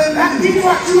their family. Lakini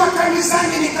wakiwa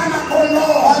kanisani ni kama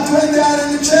kondoo. But when they are in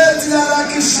the church, they are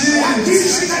like sheep.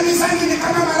 Wakiishi kanisani ni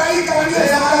kama malaika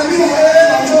waliozaliwa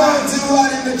who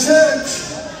are in the church.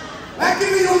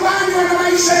 Lakini nyumbani wana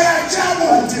maisha ya ajabu.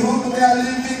 But whom they are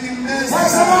living in mess. Kwa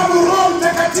sababu Roho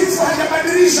Mtakatifu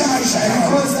hajabadilisha maisha yao.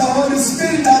 Because the Holy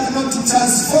Spirit has not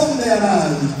transform their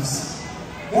lives.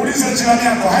 Muulize jirani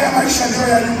yako, haya maisha ndio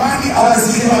ya nyumbani au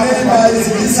is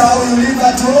this how you live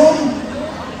at home?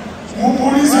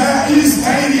 Muulize, hii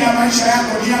staili ya maisha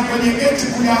yako ni ya kwenye geti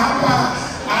kuja hapa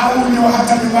au ndio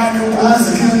hata nyumbani huko? Ask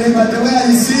your neighbor, the way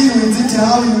I see you, is it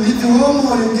how you live home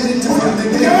or you get it from the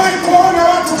gate? Unawahi kuona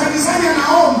watu kanisani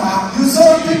anaomba, you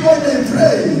saw people they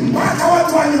pray, mpaka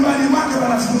watu wa nyumbani mwake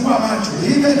wanafungua macho.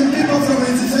 Even the people from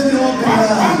his family open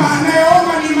their eyes. Kama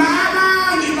anayeomba ni mama,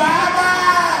 ni baba.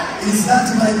 Is that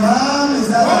my mom? Is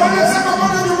that my mom? Wanasema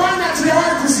mbona nyumbani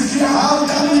hatujawahi kusikia? How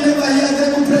come we never hear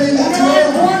them praying at Unawahi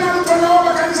home? kuona mtu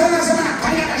anaomba kanisani anasema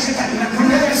nakanyaga shetani,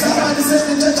 nakanyaga shetani. Somebody said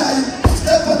in church, I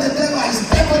step on the devil, I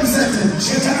step on Satan.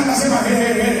 Shetani anasema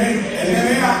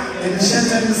endelea. And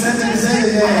Satan said,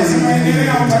 Anasema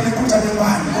endelea utanikuta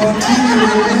nyumbani. continue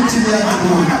to meet me at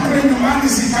home. Na kule nyumbani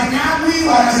sikanyagwi At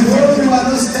wala home, you are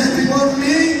not stepping on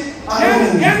me.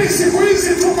 yani siku hizi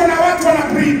tuko na watu wana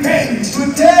pretend.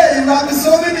 Today, you have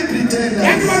so many pretenders.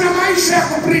 Yani wana maisha ya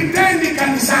kupretendi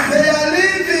kanisani. They are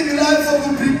living life of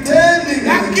pretending.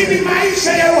 Lakini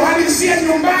maisha ya uhalisia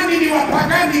nyumbani ni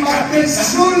wapagani kabisa.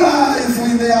 True life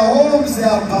in their homes, they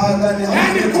are pagan.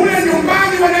 Yani kule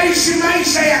nyumbani wanaishi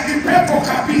maisha ya kipepo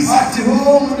kabisa. At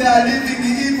home, they are living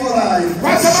evil life.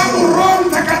 Kwa sababu Roho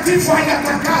Mtakatifu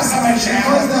hajatakasa maisha yao.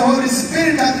 Because the Holy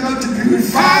Spirit has not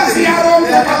purified. Kazi ya Roho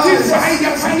Mtakatifu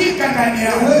haijafanyika ndani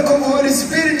yao. The work of the Holy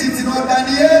Spirit is not done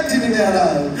yet in their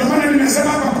life. Ndio maana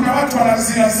nimesema hapa kuna watu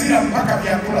wanazira mpaka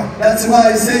vyakula. That's why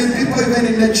I say people even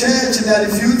in the church, they are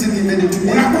refusing even to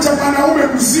eat. Unakuta mwanaume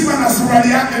mzima na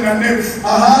suruali yake na ndevu.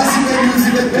 A husband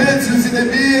using the pants, using the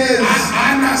beard.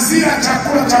 Anazira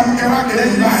chakula cha mke wake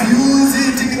nyumbani. They refuse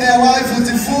eating their wife with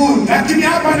the food. Lakini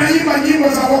hapa naimba nyimbo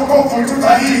za wokovu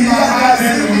tutaimba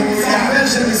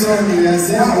haleluya.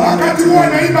 Wakati huo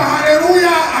naimba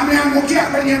haleluya ameangukia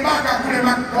kwenye baka kule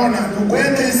Makona.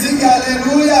 When they sing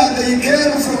hallelujah, they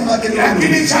came from Makedonia.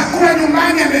 Lakini chakula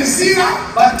nyumbani amezira.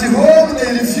 But home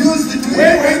they refused to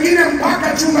eat. Wengine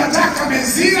mpaka chumba chake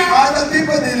amezira. Other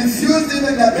people they refused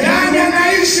even the bed. Yani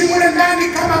anaishi mule ndani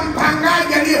kama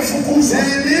mpangaji aliyefukuzwa.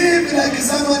 They live like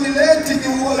someone letting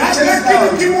you chase Lakini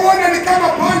down. ukimuona ni kama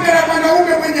pande la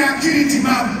wanaume mwenye akili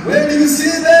timamu. When you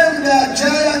see them, they are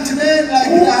giant men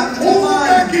like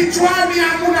Kumbe kichwani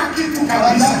hamuna kitu but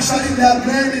kabisa. actually their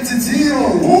brain is zero.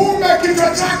 Kumbe kichwa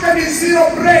chake ni zero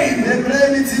brain. The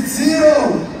brain is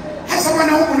zero. Hasa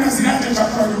wanaume unazileta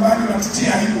chakula nyumbani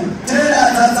unatutia aibu. Tell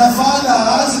us as a father,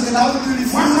 husband, how do you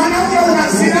refuse? Wanaume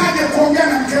unazilaje kuongea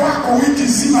na mke wako wiki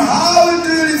nzima? How do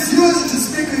you refuse to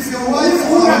speak with your wife?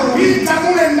 Unapita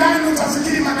mule ndani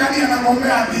utafikiri magari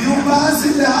yanagombea You abiria. pass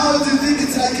in the house, you think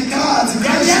it's like a car.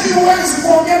 Yaani huwezi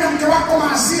kuongea na mke wako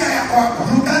maasia yako hapa.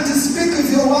 You can't speak with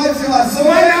your wife, you are so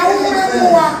Mwanaume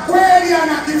wa kweli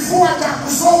ana kifua cha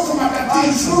kusolve a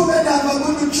matatizo. true man have a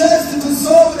good chest to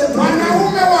solve the problem.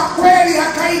 Mwanaume wa kweli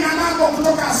hakai na mambo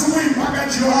kutoka asubuhi mpaka A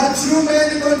jioni. true man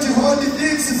don't hold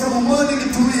things from morning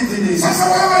to evening. Sasa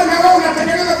wewe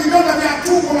unatengeneza vidonda vya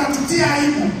tumbo na tutia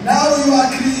aibu. Now you are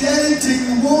creating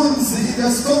wounds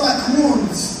your stomach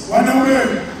wounds. Wanaume.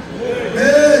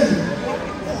 Men.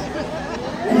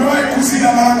 Umewahi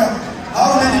kuzila mara?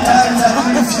 How many times have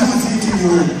you refused eating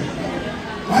your own?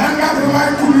 Mara ngapi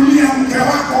umewahi kununia mke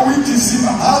wako wiki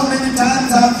nzima? How many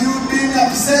times have you been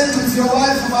upset with your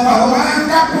wife for a whole Mara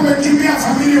ngapi umekimbia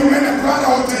familia umeenda kulala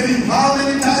hotelini? How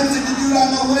many times did you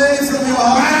run away from your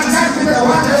house Mara to ngapi sleep in the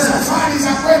umepanga hotel? safari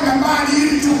za kwenda mbali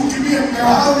ili tu kukimbia mke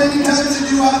wako? How many times did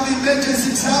you have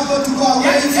emergency travel to go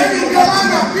away from Yaani your ndio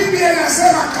maana partner? Biblia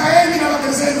inasema kaeni na wake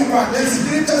zenu kwake. The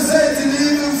scripture says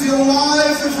live with your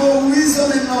wife for wisdom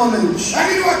and knowledge.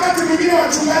 Lakini wakati mwingine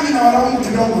wachungaji na walaumu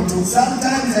kidogo tu.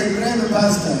 Sometimes I blame a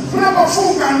pastor.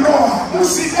 Tunapofunga ndoa,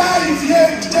 usidai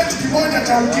kitu kimoja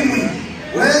cha ukimwi.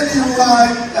 When you are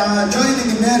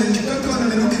joining marriage, you don't want to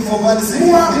be looking for one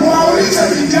thing. Muaulize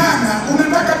vijana,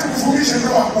 unataka tukufungishe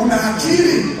ndoa, una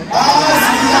akili? Ask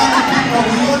the young people,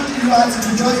 we want you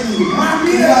to join you.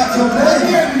 You have your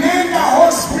brain. Nenda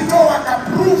hospital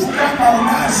wakaprove kama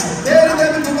unazo. Tell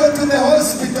them to go to the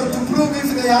hospital to prove if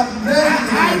they have brain.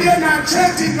 Aje na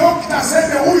cheti doctor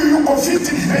sema huyu yuko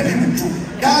fit nipeni mtu.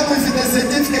 Come with the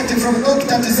certificate from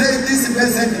doctor to say this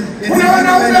person is Kuna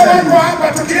wanaume wako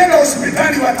hapa tukienda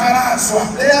hospitali wataraswa.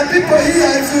 There are people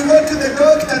here, if you go to the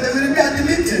doctor, they will be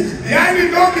admitted. Yaani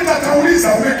doctor atauliza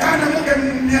umekaa na mke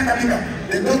miaka mingapi?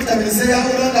 The doctor will say, how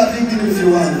long have you been with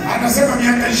your wife? Anasema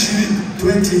miaka 20.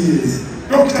 20 years.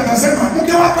 Doctor anasema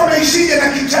mke wako ameishije na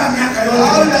kichaa miaka yote?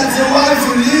 How does your wife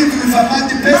live with a mad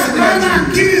person? Maana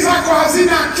akili zako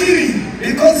hazina akili.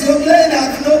 Because your brain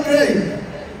has no brain.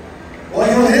 Or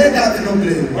your head has no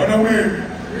brain. Wanaume.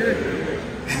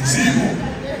 Zimu.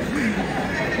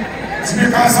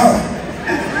 Zimekaa sawa.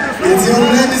 Is your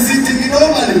brain sitting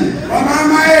normally?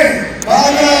 Wamama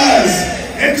Fathers.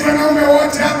 eti wanaume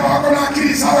wote hapa wako na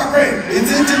akili sawa kweli?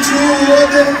 Is it true all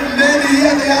the men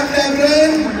here they have their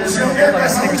brain? Usiongee kwa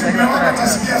sauti, mume wako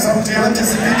atasikia sauti You want to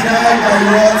yako. speak loud by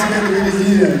words men will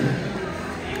hear.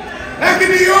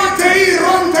 Lakini yote hii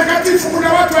Roho Mtakatifu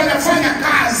kuna watu wanafanya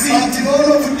kazi. But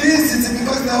all of this is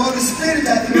because the Holy Spirit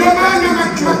has Ndio maana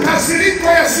makasiriko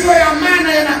yasiyo ya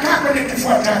maana yanakaa kwenye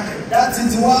kifua chake. That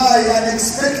is why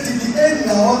unexpected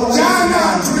anger always Jana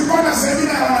comes. tulikuwa na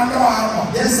semina ya wanandoa hapa.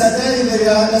 Yesterday they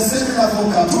had a seminar for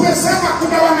couples. Tumesema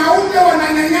kuna wanaume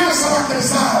wananyanyasa wake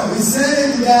zao. We said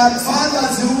there are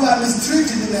fathers who are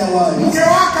mistreating their wives. Mke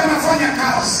wake anafanya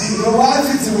kazi. Your wife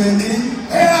is working.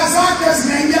 Hela zake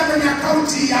zinaingia kwenye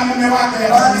akaunti ya mume wake ya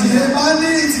But familia. the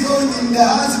money is going in the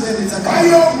husband's Kwa account.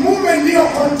 hiyo mume ndio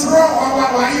control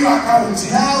wa hiyo akaunti.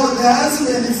 Now the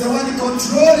husband is the one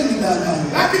controlling the account.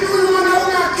 Lakini huyu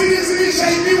mwanaume akili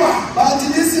zilishaibiwa. But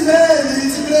this man,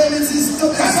 his brain is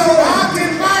Sasa bahati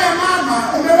mbaya mama,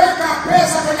 umeweka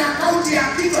pesa kwenye akaunti ya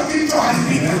kichwa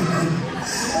kilichoharibika.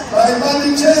 by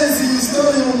money chase, you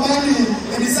stole your money,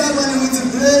 and someone with a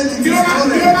brain is Ndio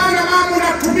stolen. maana mama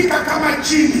unatumika kama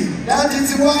chini. That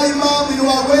is why, mom, you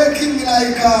are working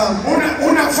like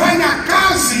Unafanya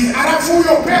kazi alafu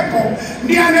huyo pepo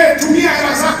ndiye anayetumia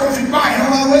hela zako you vibaya.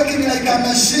 are working like a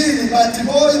machine, but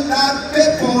all that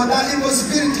people, that evil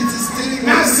spirit is stealing.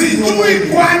 Na sijui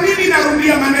kwa nini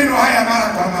narudia maneno haya mara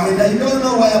kwa mara. And I don't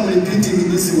know why I'm repeating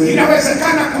in this way.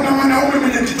 Inawezekana kuna mwanaume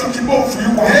mwenye kichwa kibofu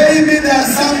yuko Maybe there's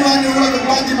someone who has a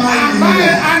body mind ambaye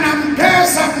here,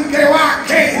 anampesa mke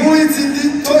wake. who is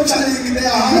indeed torturing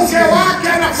their Mke husband. wake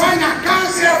anafanya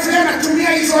kazi alafu yeye anatumia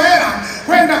hizo hela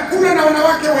kwenda kula na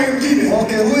wanawake wengine.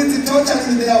 Okay, who is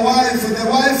torturing their wife? The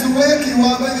wife work, you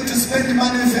are going to spend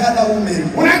money with other women.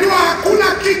 Unajua hakuna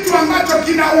kitu ambacho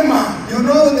kinauma You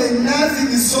know that nothing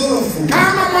is sorrowful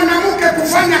kama mwanamke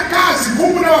kufanya kazi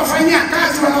huku na wafanyia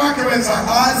kazi wanawake wenzake.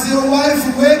 as your wife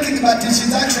working, but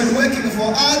she's actually working for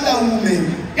other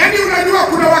women. Yaani unajua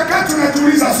kuna wakati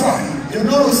unajiuliza swali. You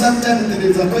know, sometimes there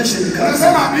is a question comes.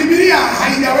 Unasema Biblia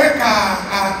haijaweka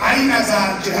aina za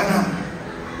jehanamu.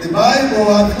 The Bible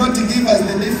has not given us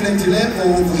the different level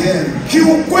of hell.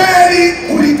 Kiukweli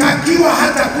kulitakiwa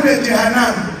hata kule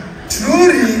jehanamu.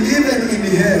 Truly, even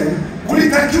in hell,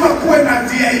 Kulitakiwa kuwe na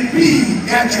VIP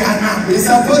ya jehanamu. it's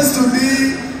supposed to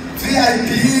be VIP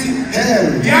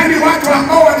hell. Yaani watu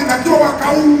ambao walitakiwa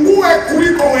wakaungue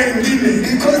kuliko wengine.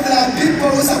 Because there are people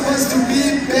who are supposed to be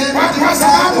Kwa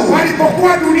sababu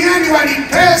walipokuwa duniani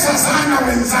walitesa sana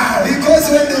wenzao. because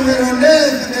when they were on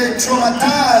earth, they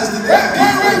traumatized their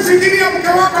Wewe people. mfikiria mke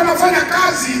wako anafanya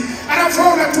kazi alafu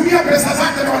unatumia pesa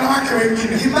zake na wanawake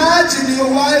wengine. Imagine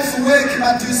your wife work,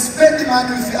 but you spend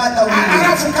money with other women.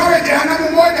 Alafu kawe jehanamu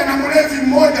moja na mlevi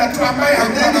mmoja tu ambaye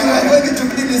And then you are hamna. going to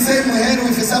be in the same hell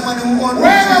with someone who owns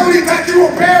Wewe you. ulitakiwa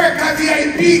upewe ka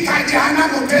VIP ka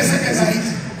jehanamu teseke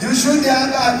zaidi. You should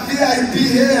have a VIP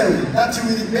hell that you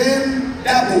will burn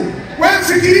double. Wewe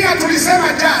fikiria tulisema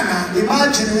jana.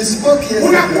 Imagine we spoke yesterday.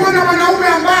 Unakuwa na mwanaume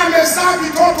ambaye amezaa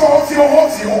vitoto ovyo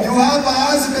ovyo. You have a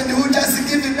husband who just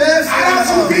give birth.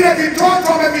 Alafu vile vitoto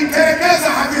amevitelekeza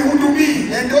havihudumii.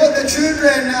 And all the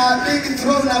children are being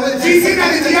thrown away. Vingine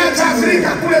aliviacha Afrika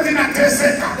kule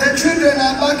vinateseka. The children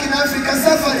are back in Africa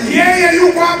suffering. Yeye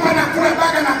yuko hapa na kula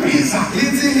baga na pizza.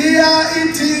 He's here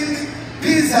eating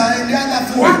pizza and the other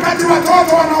food. Wakati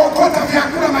watoto wanaokota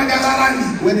vyakula majalalani.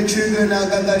 When the children are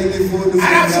gathering the food from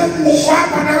Alafu uko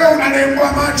hapa na wewe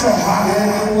unalengwa macho.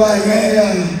 You are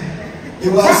here.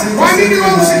 Kwa nini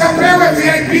wewe usikapewe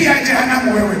VIP ya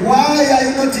jehanamu wewe? Why are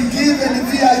you not given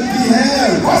VIP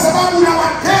hell? Kwa sababu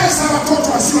unawatesa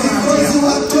watoto wasio na hatia. Because you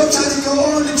are torturing your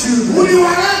own children.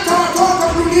 Uliwaleta watoto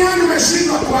duniani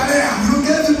umeshindwa kuwalea. You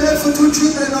gave birth to 2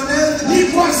 children on earth. Ni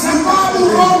kwa sababu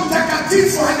Roho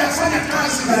Mtakatifu hajafanya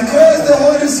kazi na wewe. Because the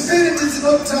Holy Spirit is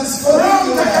not transforming Roho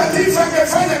your life. Mtakatifu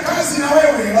angefanya kazi na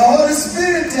wewe. The Holy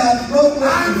Spirit has no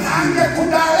work.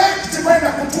 Angekudirect kwenda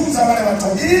kutunza wale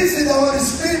watoto. If the Holy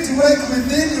Spirit work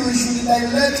within you, he should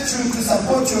direct you to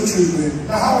support your children.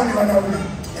 Na hao ni wanaume.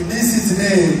 And this is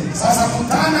name. Sasa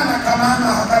kutana na kamama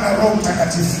hakana Roho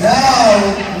Mtakatifu. Now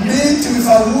meet with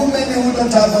a woman who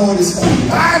don't have the Holy Spirit.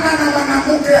 Ana na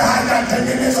mwanamke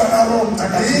hajatengenezwa na Roho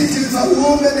Mtakatifu. Meet with a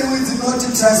woman who is not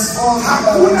transformed.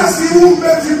 Hakuna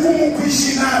viumbe vigumu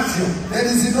kuishi navyo. There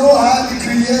is no hard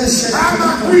creation. Kama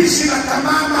kuishi na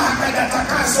kamama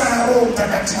hakajatakaswa na Roho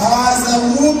Mtakatifu. As a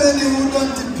woman who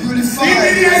don't purify.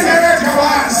 Biblia imeweka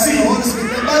wazi. The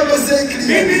Bible says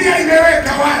clearly. Biblia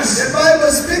imeweka wazi. The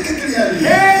Bible speaks clearly.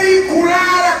 Heri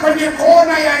kulala kwenye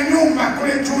kona ya nyumba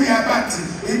kule juu ya bati.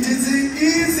 It is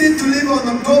easy to live on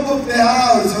the top of the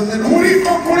house, on the roof. Kuliko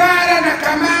kulala na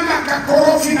kamama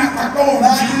kakorofi na kagomba.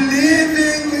 But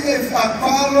living if a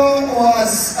parlor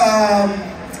was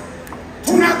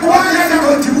tunakuaga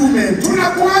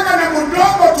na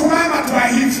mdogo tumama twa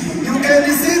hivi. You can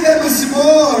see them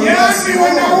small. Yaani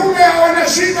wanaume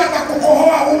wanashinda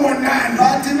kukohoa humo ndani.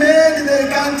 But men they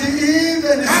can't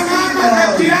even kamama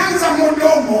kakianza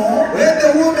mdomo. When the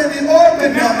woman is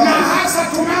open na hasa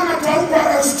tumama twa huko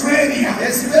Australia.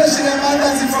 Especially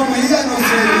mothers from here in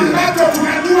Australia. Ambapo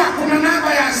tunajua kuna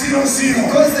namba ya 00.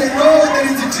 Because they know there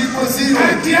is a 000.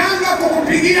 Akianza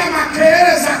kukupigia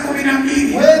makelele za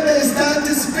 12. When they start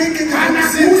speaking,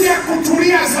 anakuja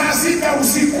kutulia saa 6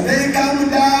 usiku. They come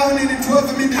down in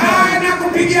 12 midnight.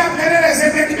 Anakupigia kelele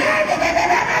zebeki.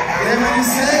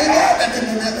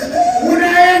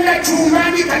 Unaenda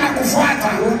chumbani kana kufuata.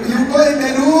 You go in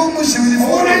the room, she will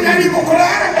follow. Unajaribu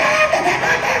kulala.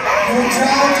 You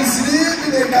try to sleep,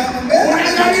 they come back.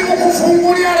 Unajaribu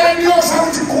kufungulia radio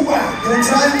sauti kubwa. You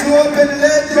try to open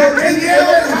radio.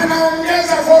 Kenyewe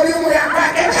anaongeza volume ya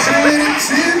kwake.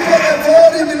 She put the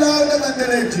volume louder than the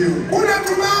radio.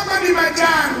 Unatumama ni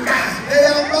majanga. They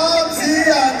are moms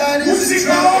here that is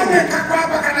usikaone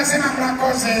kakwapa kanasema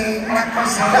mlakoze.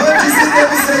 Don't you see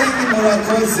them saying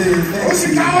mlakoze?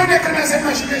 Usikaone kanasema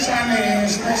shimeshane.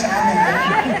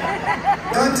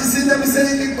 Don't you see them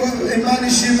saying imani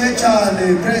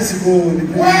shimechane, praise God.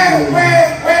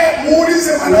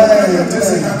 Muulize mwanaume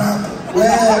anateseka nako.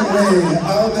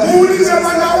 Muulize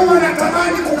mwanaume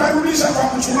anatamani kukarudisha kwa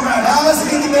mchungaji.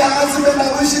 Asking the husband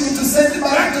are wishing to send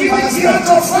back to pastor. Lakini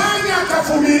kinachofanya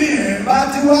akavumilie.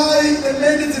 But why the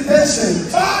man is patient?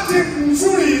 Bahati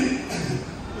nzuri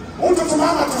mtu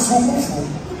tumama Tusumbufu.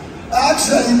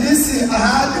 Actually this is a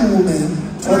hard woman.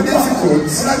 For difficult.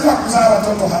 Unajua kuzaa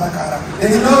watoto haraka haraka. They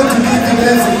know to give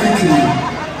birth quickly.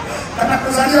 Kana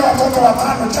kuzalia watoto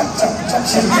 5 chap.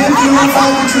 She gives you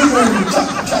 5 children chap.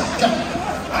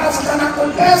 Alafu kana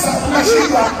kumpesa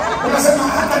unashindwa. Unasema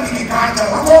hata nikikata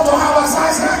watoto hawa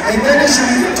sasa. And then she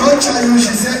will torture you.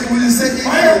 She said, will you say if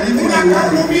you are living in one?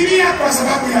 Unakuvumilia kwa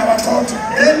sababu ya watoto.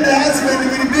 Then the husband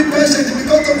will be patient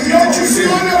because of your children.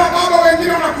 Usione wababa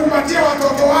wengine wanakumbatia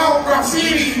watoto wao kwa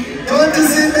fili. Don't you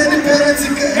see many parents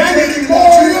taking their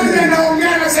children?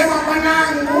 Naongea nasema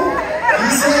mwanangu. You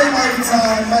say my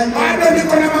bado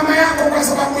niko na mama yako kwa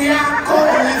sababu yako.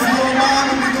 With your mom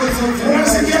because of your.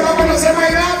 Unasikia baba anasema I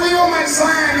love you my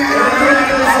son.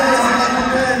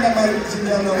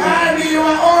 And you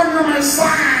are on my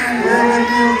son. Wewe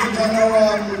ndio kijana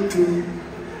wangu tu.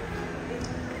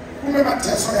 Kumbe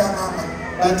mateso ya mama.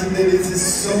 But there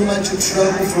is so much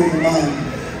trouble for the man.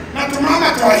 Na tumama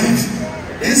twa hivi.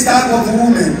 This type of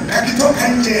woman, akitoka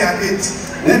nje ya geti,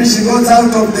 when she goes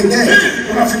out of the gate,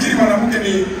 unafikiri mwanamke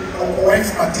ni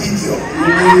wife material.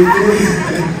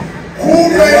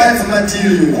 Kumbe wife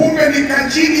material. Kumbe ni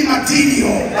kajini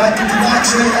material. But it's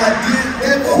actually a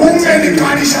Kumbe ni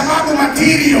Al-Shabaab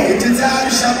material. It is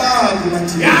Al-Shabaab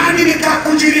material. Yani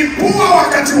nikakujiripua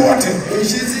wakati wote. It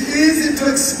is easy to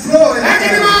explore.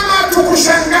 Lakini mama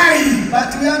tukushangai. But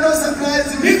we are not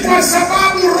surprised. Ni kwa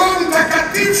sababu Roho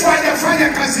Mtakatifu hajafanya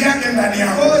kazi yake ndani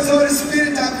yako. Because Holy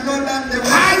Spirit has not done the work.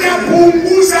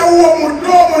 Hajapunguza huo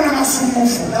mdomo na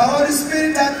masumbufu. The Holy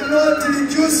Spirit has not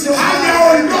reduced your heart.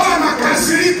 Hajaondoa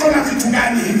makasiriko na vitu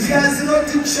gani hivi. He has not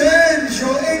changed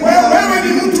your anger. Wewe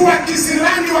ni mtu wa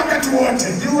kisirani wakati wote.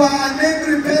 You are an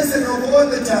angry person all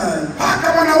the time.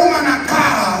 Hata mwanaume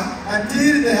anakaa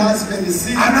until the husband is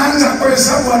sick. Anaanza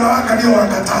kuhesabu wanawake ndio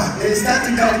wakataa. They start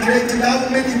calculating how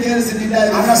many girls did I.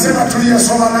 Anasema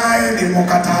tuliyosoma naye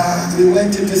nilimkataa. We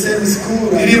went to the same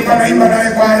school. Nilikuwa naimba naye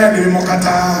kwaya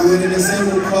nilimkataa. We were in the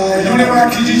same choir. Yule wa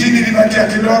kijijini nilibakia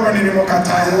kidogo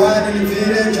nilimkataa. The one in the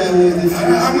village I was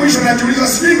the mwisho najiuliza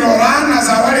sijui ndo laana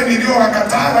za wale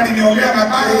niliowakataa waliniongea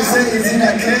mabaya. They say it's in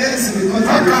a case because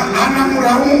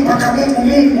anamlaumu mpaka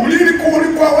Mungu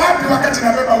ulikuwa wapi wakati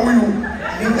nabeba huyu?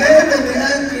 You ever be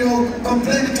angry or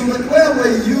complain to God, where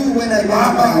were you when I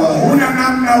got my wife? Huna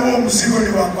namna huo mzigo ni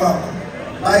wako.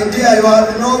 My dear, you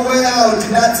have no way out.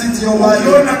 That's it, your wife.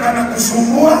 Ukiona kana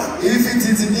kusumbua, if it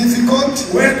is difficult,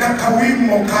 weka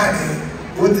kawimbo kale.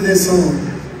 Put the song.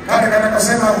 Kale kana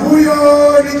kusema huyo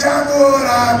ni chaguo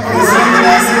lako. Huyo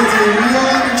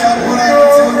ni chaguo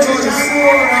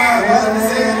lako.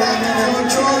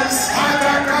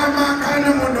 Hata kama kana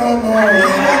mdomo.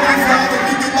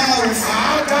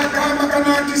 Hata kama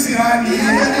kana kisirani.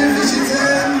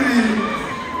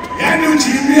 Yani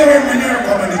ujiimbie wewe mwenyewe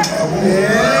kwamba ni chaguo.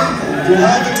 You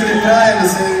have to reply and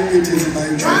say it is my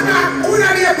choice. Maana hakuna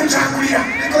aliyekuchagulia.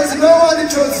 Because no one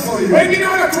chose for you. Wengine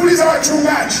wanatuuliza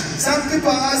wachungaji. Some people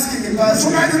are asking the pastor.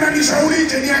 Mchungaji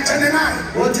unanishaurije niachane naye?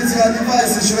 What is your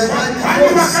advice? Should I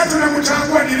divorce? Wakati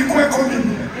unamchagua nilikuweko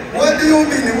mimi. What do you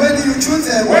mean when you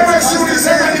choose a wife? Wewe si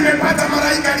ulisema nimepata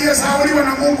malaika aliyesauliwa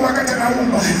na Mungu wakati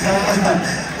anaumba.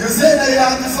 You said I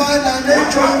have found an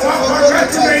angel for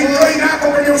God to enjoy nako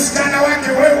kwenye usikana wake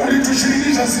wewe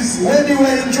ulitushirikisha sisi. When you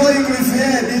were enjoying with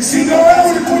her, did you know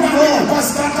wewe ulikuwa kwa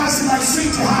status my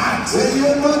sweetheart. When you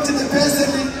are not the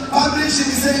person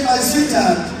publishing saying my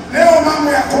sweetheart. Leo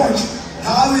mambo ya koji.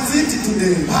 How is it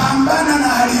today? Pambana na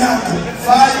hali yako.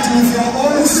 Fight with your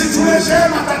own. Usituletee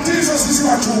matatizo sisi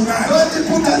wachungaji. Don't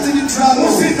put us in trouble.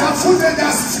 Usitafute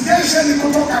justification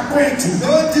kutoka kwetu.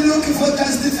 Don't look for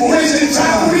justification.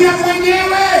 Ulijichagulia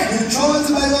mwenyewe. You chose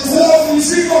by yourself. Huo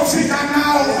mzigo fika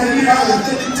nao mwenyewe.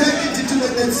 Take it to the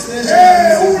destination.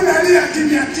 Unalia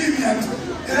kimya kimya tu.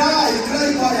 Cry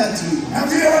quietly. Na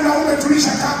vile wanaume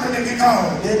tulishakaa kwenye kikao.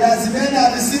 And as men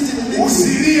are sitting in the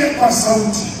usilie kwa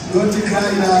sauti. Don't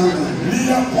cry loud.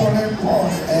 Lia pole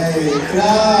pole.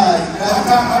 Cry.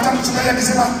 Hata mchungaji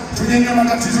akisema tunyenywe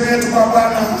matatizo yetu kwa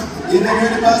Bwana. Even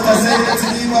when the pastor says let's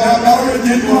leave our Bwana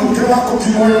nyenywa mke wako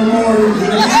kimoyo moyo.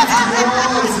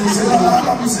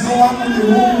 Mzigo wangu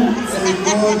ni huu.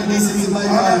 God, this is my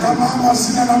life. Kama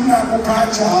sina namna ya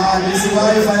kukacha. This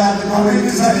wife I have no way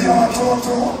to say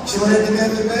watoto. She wanted to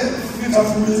get the bed.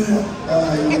 Nitavumilia.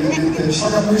 You will be patient.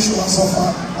 Mpaka mwisho wa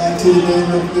safari. Until the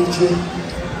end of the trip.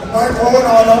 Kuona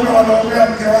wanaume wanaombea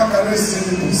mke wake rest in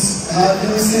peace. Have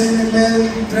you seen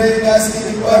men praying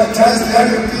asking God to rest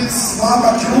in peace? Mama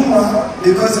kiuma.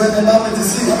 Because when the mama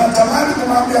is sick, anatamani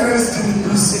kumwambia rest in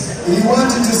peace. He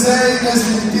wanted to say rest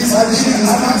in peace.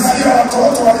 Anaangalia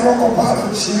watoto walioko pale.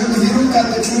 He looked at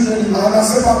the children.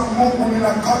 Anasema Mungu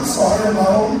nina cancel hayo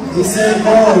maombi. He said,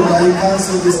 God, I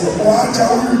cancel this. Waacha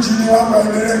huyu jini wangu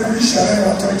aendelee kuisha leo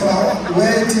watoto hawa.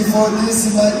 Waiting for this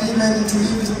man to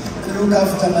live. Look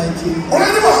after my king.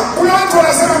 Unajua kuna watu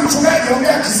wanasema mchungaji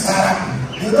ongea kistaarabu.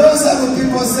 You know some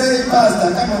people say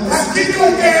pastor come on. Lakini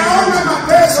ungeona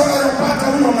mateso anayopata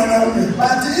huyo mwanaume.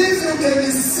 But if you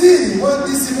can see what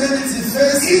this man is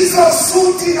facing, hizo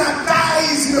suti na tai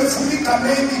zimefunika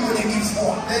mengi kwenye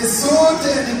kifua. The suit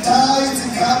and ties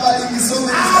covering so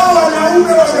many. Hao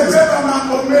wanaume wamebeba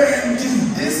mambo mengi.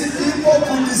 These people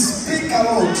could speak a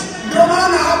lot. Ndio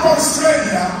maana hapa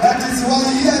Australia, that is why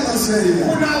here in Australia,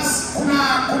 kuna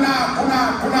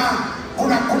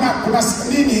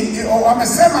nini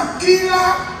wamesema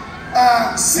kila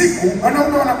siku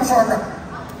wanaume wanakufa wangapi?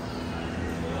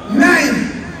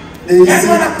 9. Yaani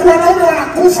wanaume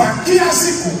wanakufa kila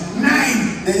siku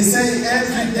 9. They say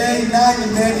every day 9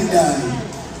 men die.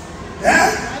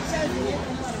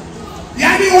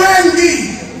 Yaani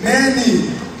wengi.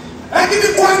 Many. Lakini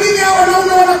kwa nini hao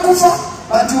wanaume wanakufa?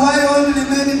 But why only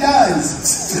men dies?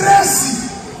 Stress.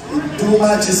 Too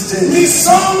much stress.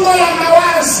 Misongo ya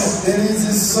mawazo. There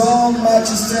is so much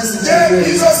stress in Je, the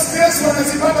hizo stress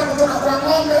wanazipata kutoka kwa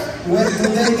ng'ombe? Where do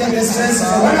they get the stress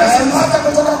from? Wanazipata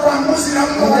kutoka kwa mbuzi na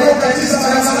mbwa wanaokatiza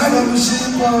barabarani?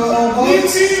 Ni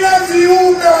vile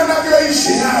viumbe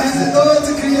wanavyoishi navyo.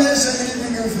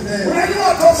 Unajua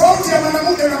tofauti ya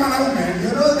mwanamke na mwanaume? You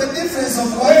know the difference of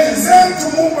wenzetu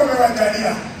Mungu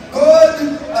amewajalia. God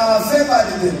favored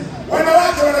them.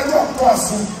 Wanawake wanajua kutoa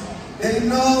sumu. They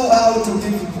know how to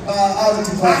give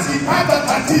akipata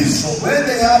tatizo, when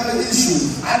they have an issue,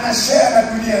 anashare na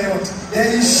dunia yote.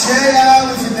 they share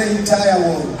with the entire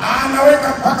world. Anaweka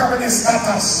mpaka kwenye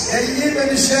status. They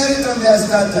even share it on their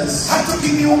status. Hata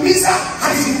ukiniumiza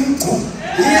hadi mtu.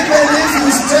 Even if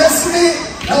you stress me,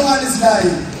 no one is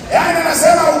lying. Yaani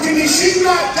anasema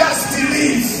ukinishinda just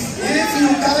leave. If you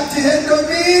can't handle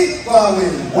me, go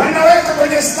away. Wanaweka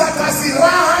kwenye status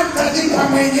raha nitajipa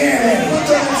mwenyewe. Put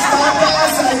on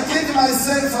status, I give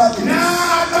myself up. Na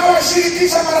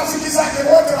atawashirikisha marafiki zake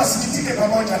wote wasikitike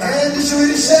pamoja naye. And she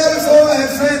will share with all her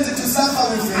friends to suffer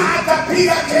with him.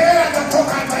 Atapiga kelele,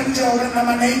 atatoka hata nje na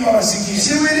maneiba wasikie.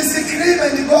 She will scream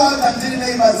and go out until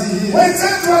neighbors hear.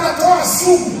 Wenzetu wanatoa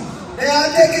sumu. They are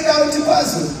taking out the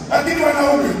person. Lakini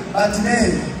wanaume But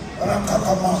men,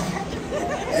 wanakakama.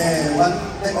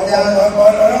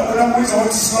 Unamuuliza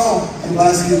what's wrong? You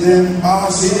ask them,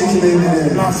 nothing.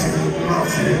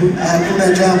 Hakuna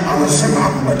jambo. Anasema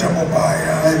hakuna jambo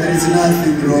baya. There is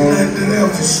nothing wrong. Naendelea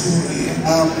vizuri.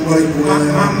 I'm going well.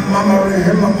 Mama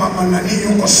Rehema, mama nani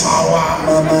yuko sawa.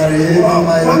 Mama Rehema,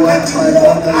 my wife, my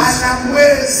daughters.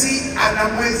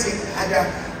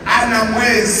 Ana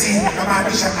mwezi,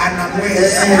 namaanisha ana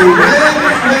mwezi. I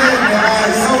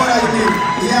know what I mean.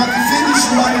 He have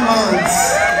finished 1 month.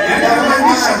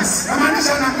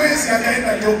 Namaanisha ana mwezi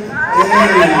hajaenda jopo.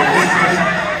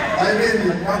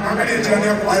 Angalia jirani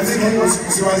yako,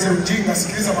 usiwaze mjinga,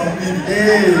 sikiliza mahubiri.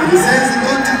 He says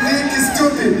don't think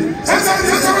stupid. Sasa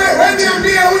wewe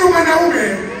niambie huyu mwanaume.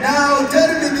 Now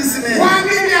tell me this man. Kwa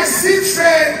nini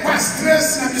asife kwa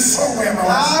stress na misongo ya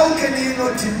mawazo? How can he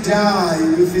not die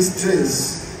with stress?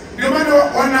 Ndio maana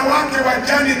wanawake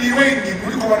wajane ni wengi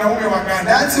kuliko wanaume wagane.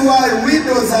 That's why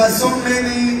widows are so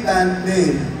many than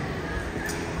men.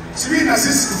 Sibi na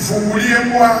sisi tufungulie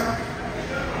mbwa.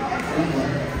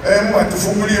 Mbwa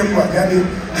tufungulie mbwa. Yaani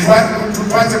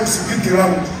tuanze kusipiki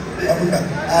round.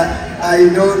 I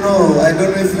don't know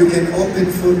if we can open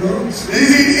for dogs.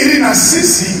 Ili na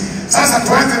sisi sasa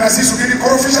tuanze na sisi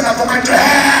ukinikorofisha natoka nje.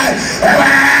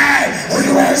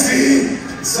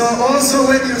 So also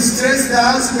when you stress the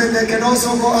husband, they can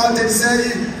also go out and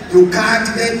say, you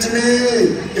can't get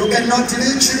me, you cannot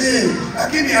reach me.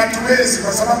 Lakini hatuwezi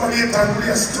kwa sababu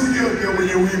aliyetangulia studio ndio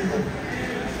mwenye wimbo.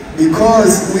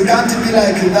 Because we can't be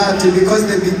like that, because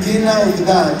the beginner of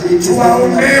that, it is we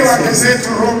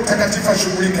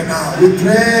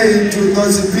pray to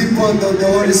those people that the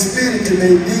Holy Spirit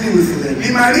may deal with them.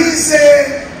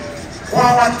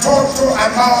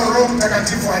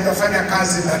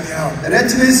 Let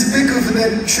me speak of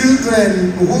the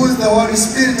children who the Holy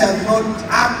Spirit has not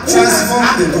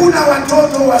transformed them. Kuna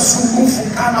watoto wasumbufu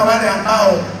kama wale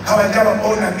ambao hawajawa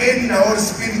born again na Holy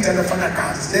Spirit anafanya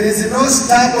kazi. There is no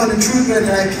stubborn children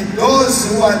like those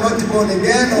who are not born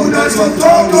again or those who are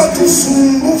watoto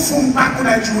tusumbufu mpaka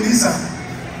unajiuliza.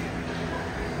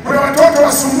 Kuna watoto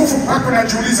wasumbufu mpaka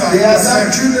unajiuliza. There are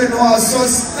some children who are so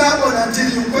stubborn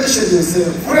until you question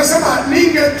yourself. Unasema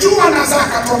ningejua nazaa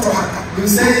katoto haka. You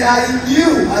say, I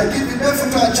knew I give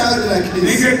birth to a child like this.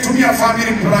 Ningetumia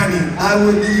family planning. I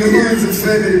would use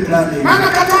family planning. Maana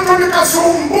katoto ni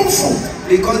kasumbufu.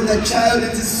 Because the child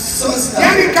is so stubborn.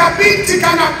 Yani kabiti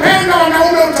kanapenda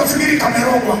wanaume utafikiri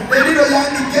kamerogwa. The little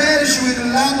young girl, she will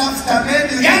run after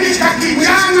men. Yani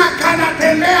kakijana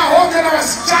kanatembea ovyo na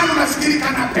wasichana unafikiri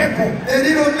kana pepo. The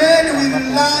little man will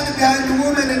run behind the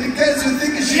woman and the girls will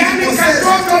think she is possessed. Yani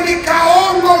katoto ni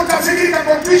kaongo utafikiri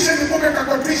kakotwishe ni kumbe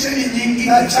kakotwishe ni nyingi.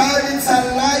 The child is a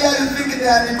liar, you think they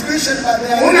are nutrition but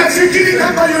they are unafikiri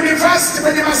kama university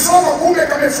kwenye masomo kumbe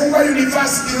kamefungwa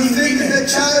university nyingine. You think the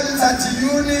child is at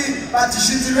uni but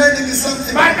she's learning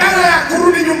something. Badala ya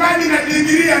kurudi nyumbani na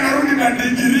degree anarudi na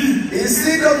degree.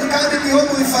 Instead of coming home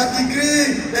with a degree,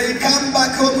 they come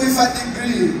back home with a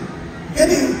degree.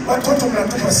 Yani watoto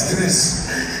mnatupa stress.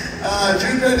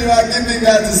 Children, you are giving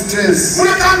that stress.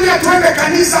 Unakaambia twende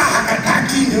kanisa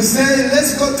hakataki. You say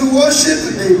let's go to worship,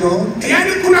 they don't.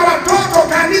 Yani kuna watoto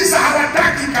kanisa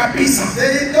hawataki kabisa.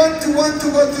 They don't want to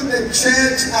go to the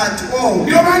church at all.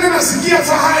 Ndio maana nasikia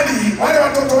fahari wale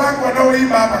watoto wangu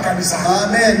wanaoimba hapa kanisa.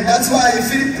 Amen. That's why I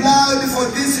feel proud for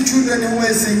these children who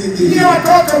are singing here. Ni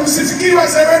watoto msifikiri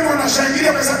wazee wenu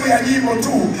wanashangilia kwa sababu ya nyimbo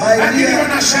tu. Lakini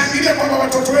wanashangilia kwamba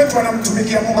watoto wetu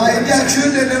wanamtumikia Mungu. My dear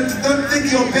children, don't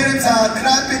think your are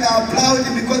clapping, are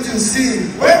applauding because you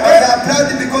sing. But they are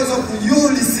applauding because of you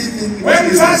receiving. Wewe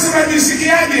mzazi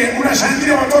unajisikiaje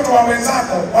unashangilia watoto wa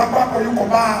wenzako wako yuko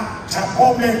baa cha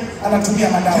pombe anatumia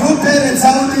madawa? You parents,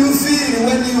 how do you feel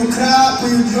when you clap,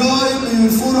 you joy, you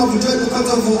full of joy because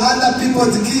of other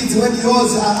people's kids when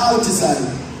yours are outside?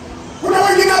 Kuna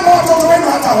wengine ambao watoto wenu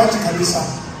hata hawaji kabisa.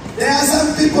 There are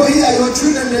some people here, your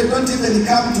children, they don't even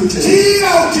come to church. Kila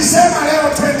ukisema leo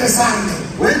twende Sunday,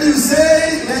 when you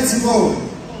say let's go,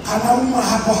 anauma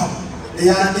hapo hapo. They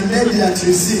are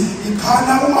immediately sick.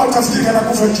 Anauma utafikiri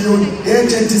anakufa jioni.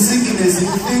 Agent sickness,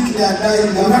 you think they are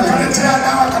dying. Unakaletea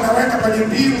dawa kanaweka kwenye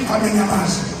bill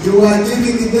kamenyamaza. You are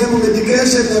giving them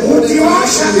medication.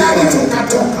 Ukiwasha gari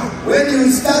tukatoka. When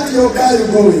you start your car, you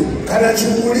going.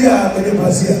 Kanachungulia kwenye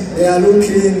pazia. They are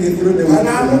looking through the window.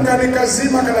 Kanaamuka ni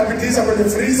kazima, kanapitiza kwenye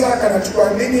freezer, kanachukua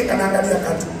nini, kanaangalia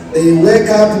katu. They wake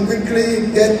up quickly,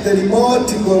 get the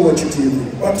remote, go watch TV.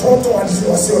 Watoto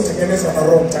wasiotengenezwa na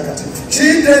Roho Mtakatifu.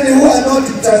 Children who are not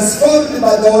transformed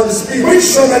by the Holy Spirit.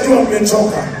 Mwisho najua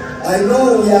mmechoka. I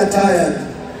know we are tired.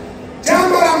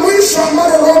 Jambo la mwisho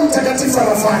ambalo Roho Mtakatifu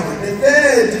anafanya, the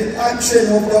third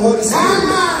action of the Holy Spirit.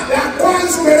 Kama la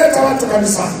kwanza umeleta watu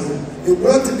kanisani. You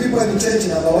brought people in church,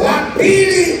 number one. La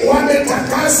pili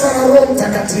wametakaswa na Roho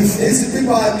Mtakatifu. These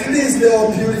people are cleansed, they are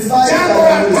purified. Jambo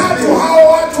la tatu,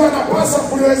 hao watu wanapaswa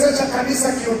kuliwezesha kanisa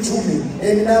kiuchumi.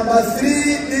 And number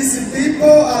three, these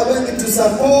people are going to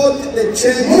support the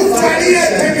church. Mtu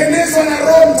aliyetengenezwa na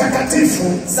Roho Mtakatifu,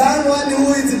 someone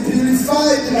who is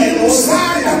purified by the Holy Spirit,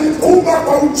 msaada mkubwa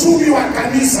kwa uchumi wa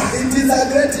kanisa. It is a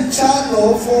great channel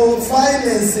for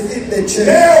finance in the church.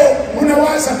 Leo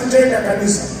mnawaza kujenga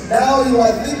kanisa. Now you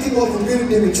are thinking of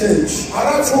building a church.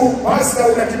 Alafu pastor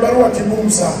una kibarua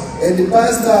kigumu sana. And the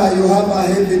pastor, you have a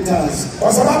heavy task.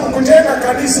 Kwa sababu kujenga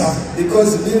kanisa,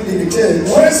 because building a church,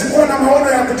 huwezi kuwa na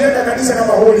maono ya kujenga kanisa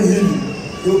kama holi hili.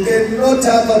 You cannot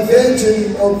have a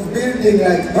vision of building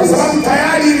like this. Kwa sababu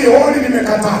tayari hili holi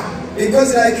limekataa.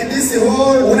 Because like this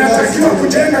hall, unatakiwa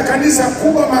kujenga kanisa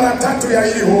kubwa mara 3 ya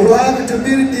hii hall. You have to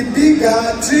build it bigger,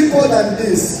 triple than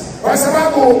this. Kwa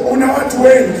sababu una watu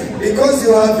wengi. Because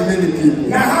you have many people.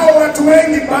 Na hao watu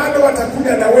wengi bado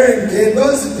watakuja na wengi. And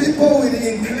those people will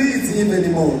increase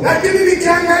even more. Lakini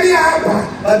nikiangalia hapa,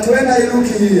 but when I look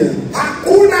here,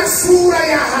 hakuna sura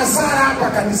ya hasara hapa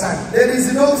kanisani. There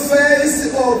is no face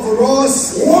of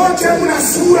loss. Wote mna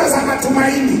sura za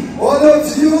matumaini. All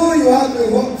of you, you have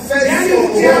a face yani of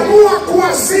hope. ukiamua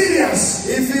kuwa serious,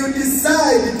 if you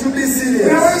decide to be serious,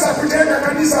 unaweza kujenga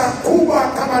kanisa kubwa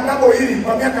kama double hili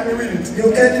kwa miaka miwili.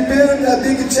 You can build a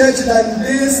big church than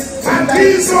this.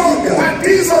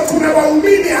 Tatizo tuna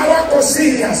waumini hawako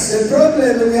serious. The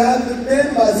problem we have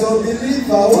members or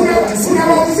believers. Tuna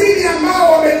waumini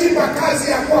ambao wamejipa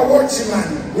kazi ya kuwa watchman.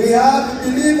 We have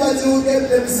believers who get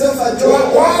themselves a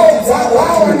job.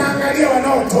 Wao wanaangalia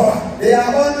wanaotoa. They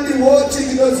are only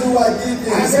watching those who are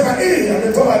giving. Anasema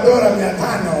ametoa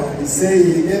 $500. He say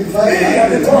he gave 500.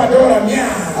 Ametoa $100.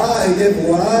 He gave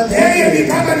 100. Yeye ni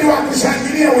kama ni wa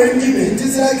kushangilia wengine. It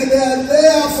is like they are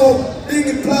there for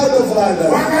being proud of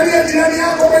others. Angalia jirani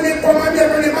yako kumwambia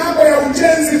kwenye mambo ya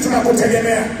ujenzi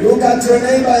tunakutegemea. Look at your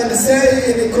neighbor and say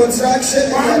in construction.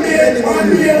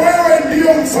 Mwambie wewe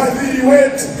ndio mfadhili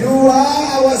wetu. You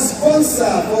are our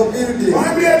sponsor for building.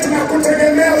 Mwambie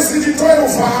tunakutegemea, usijitoe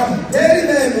ufahamu. Tell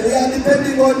them we are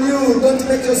depending on you. Don't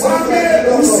make yourself like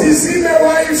usizime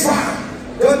wifi.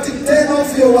 Don't turn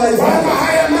off your wifi. Baba,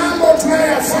 haya mambo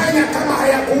tunayofanya kama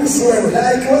hayakuhusu wewe.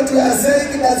 Like what we are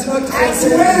saying does not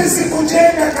concern. Hatuwezi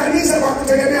kujenga kanisa kwa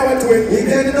kutegemea watu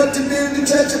wengine. We cannot build the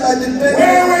church by depending.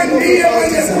 Wewe ndiye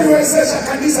mwenye kuiwezesha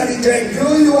kanisa lijenge.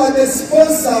 You are the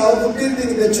sponsor of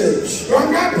building the church.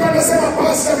 Wangapi wanasema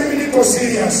pastor, mimi niko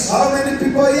serious? How many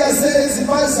people here says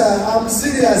pastor, I'm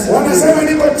serious? Wanasema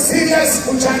niko serious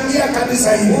kuchangia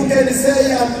kanisa hili. Who can say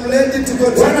I'm ready to go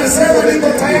to? Wanasema niko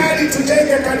tayari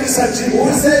tujenge kanisa jipya.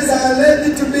 Who says I'm ready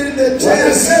to build the church?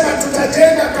 Wanasema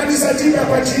tutajenga kanisa jipya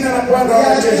kwa jina la Bwana wa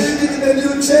majeshi. We are building the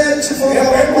new church for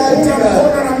our Almighty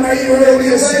God. Namna hiyo wewe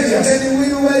uliye serious. Can we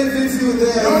wave with you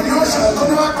there? Nyosha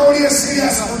mkono wako uliye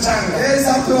serious kuchanga. Raise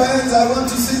up your hands. I want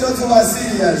to see those who are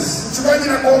serious. Mchungaji,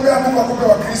 nakuombea Mungu akupe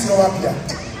Wakristo wapya.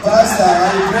 Pastor,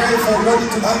 I pray for God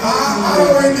to give you.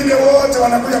 Hao wengine wote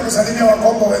wanakuja kusalimia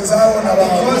Wakongo wenzao na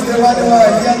wao. Because the one who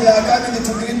are here, they are coming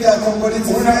to greet their Congolese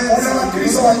friends. Kuna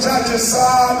Wakristo wachache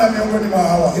sana miongoni mwa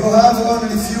hawa. You have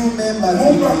only few members.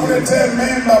 Mungu akuletee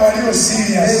memba walio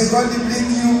serious. May God bring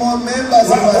you more members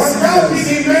who are serious. Wangapi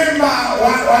ni memba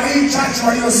wa hii church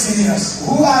walio serious?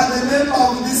 Who are the members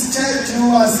of this church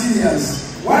who are serious?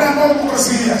 Wale ambao mko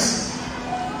serious.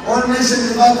 All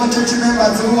nations Bible church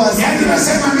members who are serious. Yaani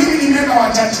nasema mimi ni memba wa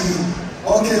church hii.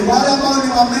 Okay, wale ambao ni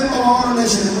member wa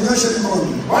ordination, mnyoshe mkono.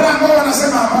 Wale ambao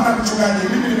wanasema hapana mchungaji,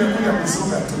 mimi nimekuja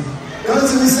kusuka tu.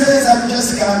 Those who say I'm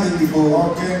just coming before.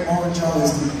 Okay, moja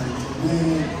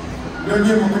ndio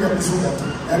nyinyi mmekuja kusuka tu.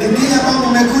 Yaani ninyi ambao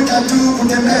mmekuja tu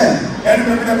kutembea. Yaani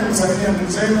mmekuja kumsalimia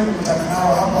ndugu zenu, kukutana nao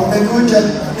hapa. Mmekuja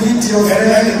meet your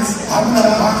friends.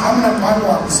 Hamna mpango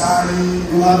wa kusali.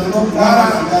 You have no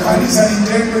plan. Kanisa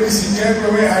lijengwe lisijengwe,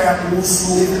 wewe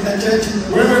hayakuhusu.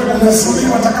 Wewe unasubiri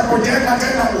watakapojenga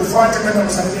tena ufuate kwenda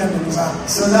kusalimia ndugu zako.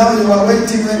 So now you are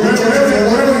waiting when the church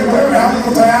is ready. Wewe hamko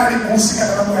tayari kuhusika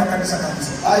na mambo ya kanisa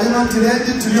kabisa. Are you not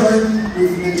ready to join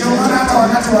with the church? Ndio hata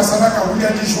wakati wa sadaka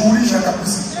hujajishughulisha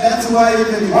kabisa. That's why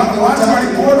even watu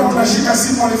walikuona unashika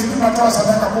simu walifikiri unatoa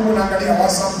sadaka, kumbe unaangalia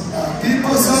WhatsApp.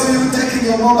 People saw you taking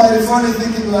your mobile phone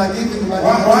thinking you are giving money.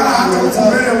 Wala hata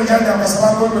ukubele ujanja kwa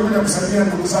sababu wewe umekuja kusalimia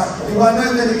ndugu zako. You are not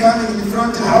even coming in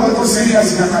front of hauko serious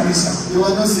na kanisa. You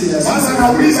are not serious. Sasa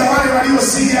nauliza wale walio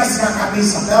serious na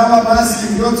kanisa. Now I'm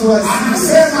asking those who are serious.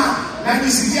 Anasema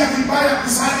najisikia vibaya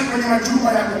kusali kwenye majumba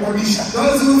ya kukodisha.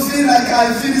 Those who feel like I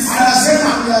feel sad. Anasema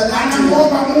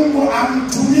anaomba Mungu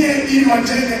amtumie ili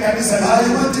wajenge kanisa lake.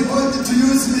 I want God to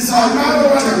use me so ambao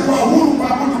watakuwa huru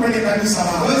kuabudu kwenye kanisa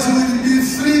lao. Those who will be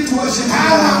free to worship God.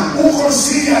 Kama uko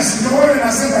serious ndio wewe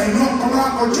nasema inua mkono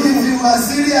wako juu. If you are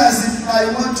serious, I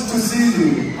want to see you.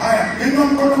 Haya, inua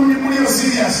mkono mlio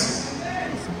serious.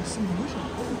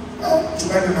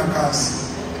 Tukaje na kazi.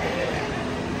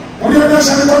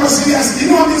 Ulionyesha mikono serious,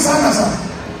 inua mizana sana.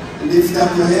 Lift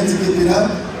up your hands, keep it up.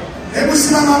 Hebu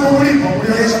simama hapo ulipo,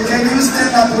 ulionyesha. Can you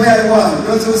stand up where you are?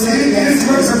 Those who say ili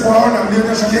tuweze kuwaona,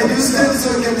 ulionyesha. Can you stand so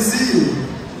we can see you?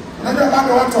 Unajua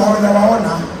bado watu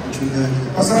hawajawaona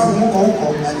kwa sababu mko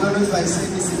huko. I don't know if I say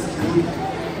this in you.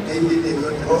 Maybe they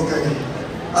don't. Okay.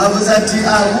 Abuzati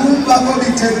agumba ko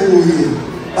biteguye.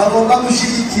 Bagomba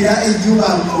gushigikira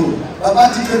inyubako.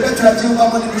 Babati twebwe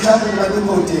turabyumvamo n'ibishaka mu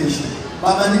madukotesha.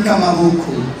 Bamanika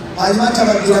amaboko. Hanyuma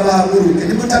tababwira bahaguruke.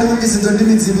 Nimutari izo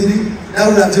ndimi zibiri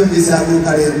nawe urabyumvise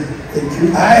haguruka rero. Thank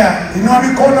you. Haya, inua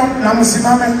mikono na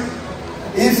msimame.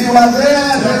 If you are there,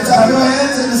 lift up your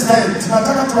hands and stand.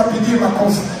 Tunataka tuwapigie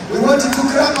makofi. We want to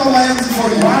clap our hands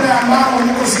for you. Wale ambao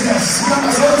mko serious,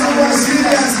 those who are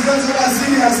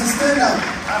serious, stand up.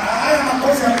 Haya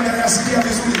makofi yameyasikia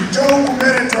vizuri. Njoo huku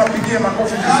mbele tuwapigie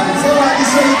makofi. Come forward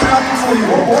so we clap for you.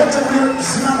 Wote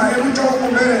mliosimama, hebu njoo huku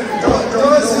mbele.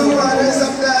 Those who are raised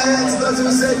up their hands, those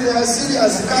who say they are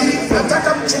serious, come. Nataka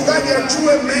mchungaji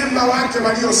ajue memba wake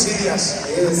walio serious.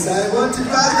 Yes, I want to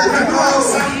pass that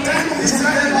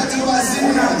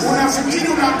to unafikiri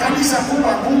una kanisa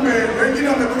kubwa, kumbe wengine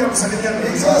wamekuja kusalimia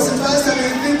ndugu zao. Because pastor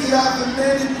may think you have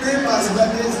many members, but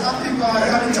there's some people are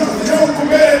coming to njoo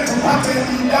kumbe tupate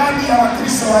idadi ya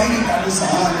Wakristo wa hili kanisa.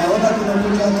 Naona kuna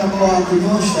mtu hata ambao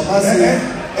hakunyosha basi.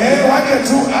 Waje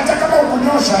tu hata kama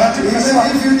ukunyosha, lakini nasema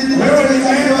wewe ni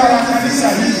memba wa kanisa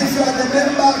hili. If you are the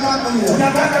member, come here.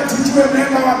 Tunataka tujue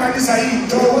memba wa kanisa hili.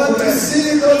 We want to see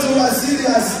those who are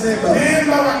serious members.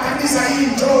 Memba wa kanisa hili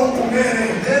njoo huku mbele.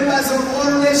 Members of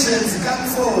all nations, come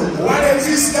forward. Wale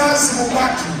visitors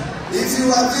mubaki. If you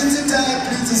are visitor,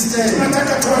 please stay.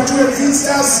 Tunataka tuwajue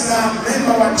visitors na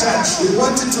member wa church. We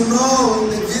want to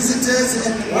know the visitors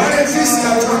and wale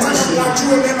visitors tunataka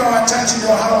tuwajue member wa church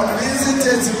ndio hawa.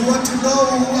 Visitors, we want to know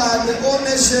who are the all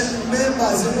nation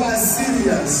members who are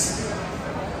serious.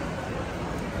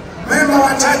 Member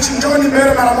wa church njoni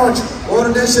mbele mara moja. All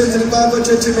nations Revival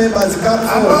Church members come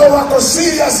forward. Ambao wako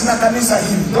serious na kanisa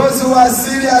hili. Those who are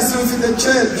serious with the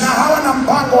church. Na hawana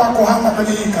mpango wa kuhama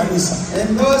kwenye hili kanisa.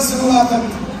 And those who have a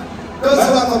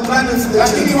plan for the church.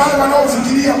 Lakini wale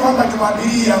wanaofikiria kwamba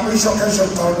Jumapili ya mwisho kesho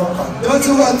tutaondoka. Those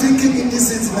who are thinking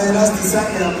this is my last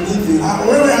Sunday I'm leaving.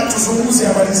 Wewe hatuzungumzi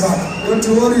habari zako. Don't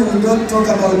worry, we don't talk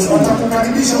about you.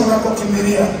 Watakukaribisha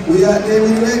unapokimbilia. They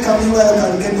will welcome you where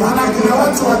you can. Maana kuna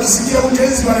watu wakisikia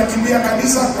ujenzi wanakimbia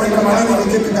kabisa kwenda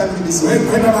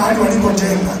mahali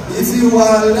walipojenga. If you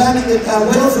are running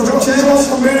away from church,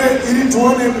 ili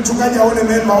tuone mchungaji aone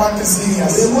memba wake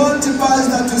serious. We want the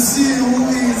pastor to see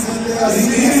who is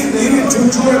ili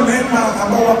tujue memba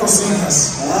ambao wako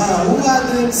serious. Who are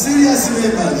the serious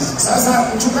members? Sasa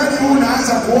mchungaji huyu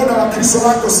unaanza kuona Wakristo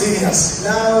wako serious.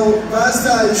 Now,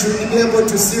 pastor, you should be able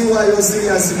to see who are your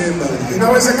serious members.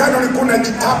 Inawezekana ulikuwa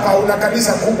unajitapa una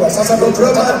kanisa kubwa. Sasa ndio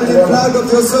probably proud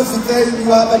of yourself that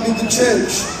you have a big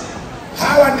church.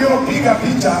 Hawa ndio piga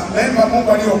picha memba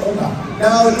Mungu aliyokupa.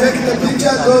 Now take the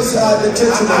picture, those are the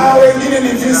church members. Hao wengine ni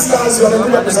visitors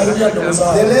wamekuja kusalimia ndugu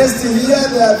zao. The rest here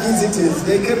they are visitors.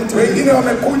 They came to. Wengine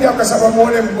wamekuja kwa sababu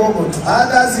wale Mgogo tu.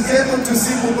 Others came to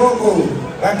see Mgogo.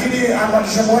 Lakini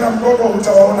akishamwona Mgogo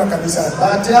utawaona kabisa.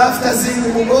 But after seeing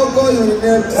Mgogo, you will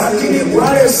not see. Lakini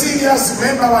wale serious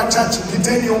member wa church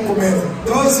kiteni huko mbele.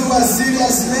 Those who are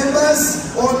serious members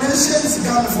or nations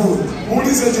come forward.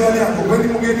 Muulize jirani yako, wewe ni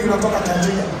mgeni unatoka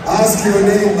Tanzania? Ask your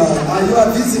neighbor, are you a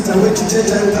visitor? Which church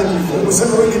are you coming from?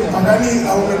 Useme wewe ni mpagani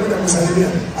au umekuja kusalimia?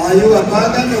 Are you a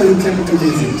pagan or you came to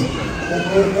visit?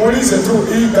 Muulize tu,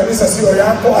 hii kanisa sio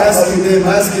yako.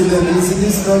 Ask them, is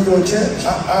this not your church?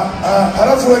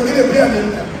 Alafu wengine pia ni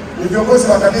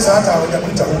viongozi wa kanisa hata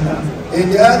hawajapita huko.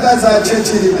 And the others are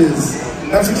church leaders.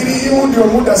 Nafikiri huu ndio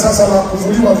muda sasa wa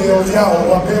kuvuliwa vyeo vyao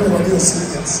wapewe walio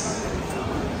serious.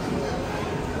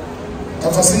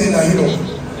 Tafasiri na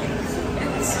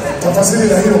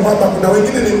hilo kwamba kuna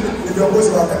wengine ni viongozi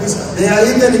wa kanisa. They are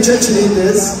even church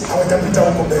leaders. Hawajapita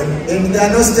huko mbele. And they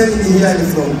are not standing here in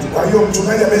front. Kwa hiyo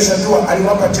mchungaji ameshajua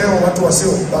aliwapa cheo watu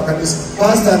wasio wa kanisa.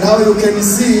 Pastor, now you can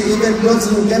see even those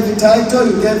who get the title,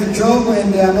 you get the job,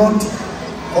 and they are not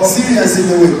serious in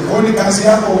the way. Kwa ni kazi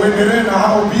yako uendelee na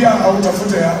hao pia au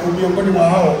utafute miongoni mwa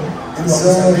hao. So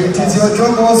it is your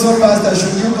job also, Pastor.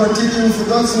 Should you continue with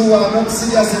those who are not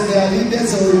serious in their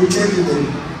leaders, or you change them?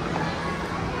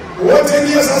 Wote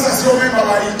ndio sasa sio member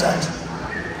wa hii church.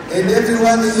 And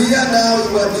everyone here now,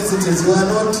 you are visitors, you are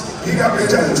not. Piga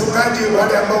picha mchungaji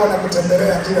wale ambao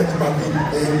wanakutembelea kila Jumapili.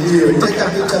 Ndio, take a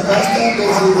picture, Pastor.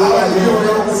 Those who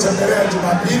wanakutembelea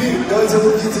Jumapili, those who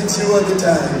visit you all the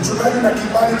time. Mchungaji na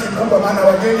kibali kikubwa, maana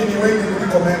wageni ni wengi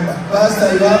kuliko member. Pastor,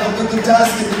 you have a big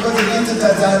task because the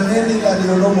visitors are many than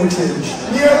your normal church.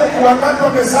 Ndio wakati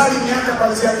wamesali miaka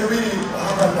kuanzia 2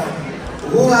 hapa ndani.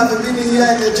 Who have been here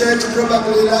in the church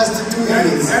probably last 2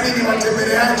 years. Yani ni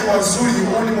watembeleaji wazuri,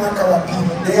 huu ni mwaka wa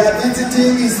pili. They are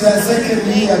visiting is their second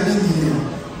year being here.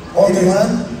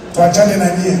 Anyone? Tuachane na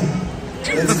nyie.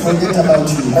 Let's forget about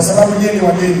you. Kwa sababu nyie ni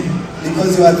wageni.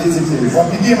 Because you are visitors.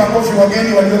 Wapigie makofi wageni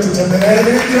waliotutembelea.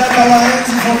 Clap our hands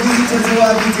for visitors who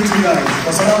are visiting us.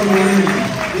 Kwa sababu ni wengi.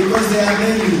 Because they are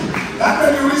many. Labda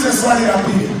niulize swali la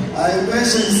pili. I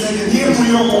question second. Nyie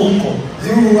mlioko huko.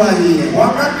 You who are here.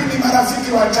 Wangapi ni marafiki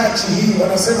wa church hii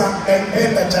wanasema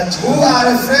naipenda church? Who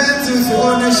are friends with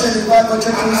your nation Bible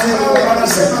church?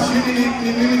 Wanasema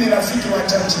mimi ni rafiki wa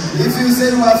church. If you say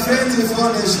you are friends with your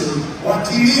nation,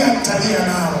 wakilia talia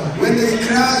nao. When they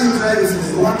cry, you cry with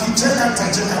them. Wakicheka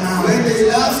tacheka nao. When they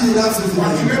laugh, you laugh with them.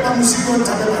 Wakibeba mzigo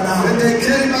nitabeba nao. When they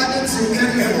carry burdens, you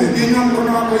carry with them. Ukinywa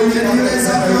mkono wako hivi and you raise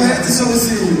up your hands so we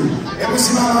see you. Hebu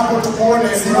simama hapo tukuone.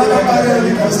 Simama pale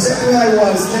ulipo. Stay where you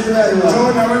are. Stay where you are.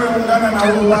 Njoo na wewe ungana na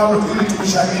wao ili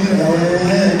tukushangilie.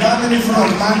 Come in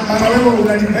front. Maana wewe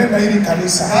unalipenda hili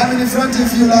kanisa. Come in front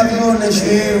if you love your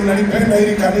nation. Unalipenda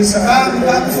hili kanisa.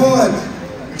 Come forward.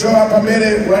 Njoo hapa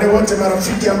mbele wale wote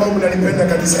marafiki ambao mnalipenda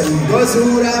kanisa hili. Those who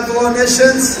love our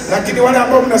nations. Lakini wale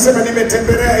ambao mnasema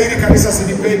nimetembelea hili kanisa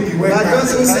silipendi wewe. But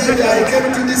those who say I came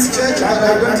to this church but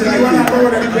I don't like it. Wale ambao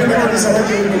wanalipenda kanisa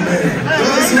waje huko mbele.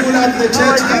 Those who love the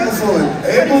church come forward.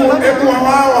 Hebu wao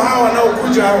hawa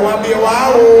wanaokuja waambie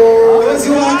wao. Those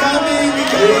who are coming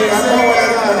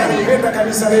wanalipenda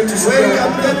kanisa letu.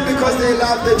 Welcome them because they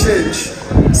love the church.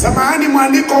 Samahani,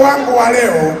 mwandiko wangu wa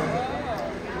leo,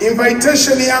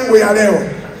 invitation yangu ya leo,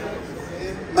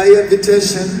 my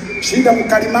invitation, Shinda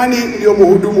Mkalimani ndio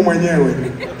mhudumu mwenyewe.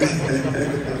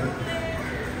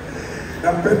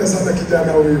 Nampenda sana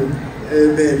kijana huyu.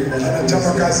 Amen.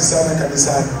 Anachapa kazi sana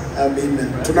kanisani. Amen.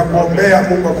 Tunakuombea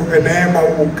Mungu akupe neema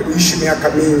uishi miaka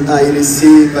mingi. I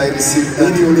receive that.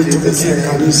 Ili ulitumikie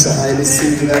kanisa. I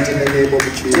receive that in the name of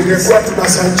Jesus. Tungekuwa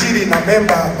tunasajili na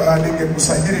memba,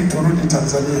 ningekusajili turudi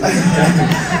Tanzania.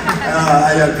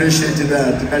 I appreciate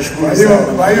that. Nashukuru sana.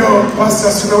 Kwa hiyo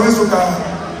pastor, tunaweza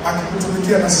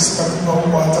akikutumikia na sisi tutakupa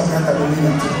huko hata miaka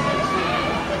miwili.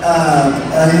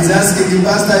 He's asking the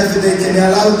pastor if they can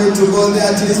allow me to go there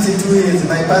at least 2 years.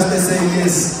 My pastor saying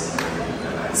yes.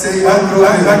 Say no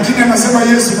problem. Lakini anasema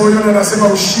yes, moyoni anasema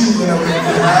ushindi na wewe.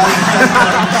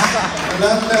 The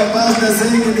pastor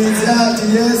saying in his heart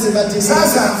yes, but he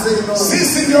sasa no.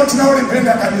 Sisi ndio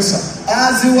tunaolipenda kanisa.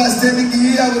 As you are standing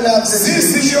here, we love the church.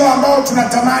 Sisi ndio ambao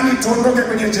tunatamani tuondoke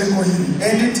kwenye jengo hili.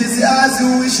 And it is us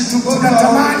who wish to go.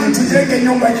 Tunatamani tujenge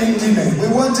nyumba nyingine. We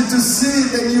want to see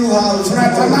the new house.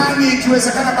 Tunatamani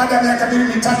ikiwezekana baada ya miaka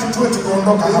 2-3 tuwe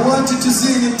tumeondoka. We want to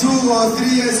see in 2 or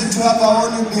 3 years to have our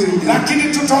own building. Lakini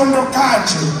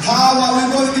tutaondokaje? How are we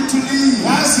going to leave?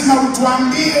 Lazima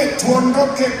utuambie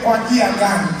tuondoke kwa njia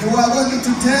gani. You are going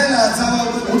to tell us how we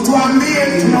going to utuambie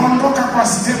tunaondoka kwa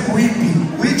step ipi.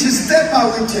 Which step are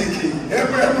we taking?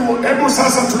 Hebu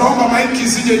sasa tunaomba maiki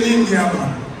zije nyingi hapa.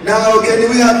 Now can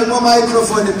we have more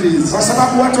microphone please? Kwa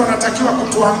sababu watu wanatakiwa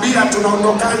kutuambia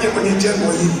tunaondokaje kwenye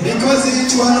jengo hili. Because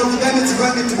each one of them is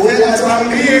going to get us.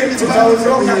 Tuambie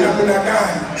tunaondoka namna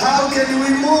gani. How can we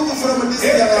move from this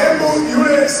Hebu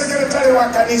yule sekretari wa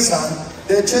kanisa,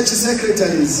 the church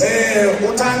secretaries,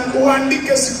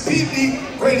 uandike spidi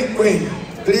kweli kweli.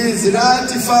 Please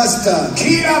write faster.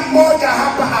 Kila mmoja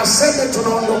hapa aseme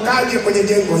tunaondokaje kwenye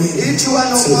jengo hili. Each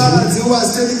one of us who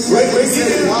was telling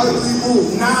you how do we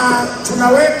move. Na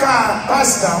tunaweka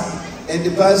pastor and the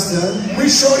pastor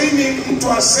mwishorini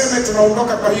mtu aseme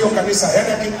tunaondoka kwa hiyo kanisa.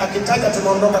 Yaani akitaja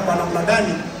tunaondoka kwa namna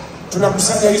gani,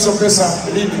 tunakusanya hizo pesa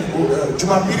lini?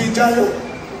 Jumapili ijayo.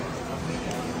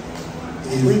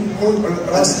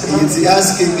 He's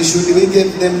asking, should we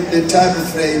give them the time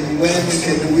frame?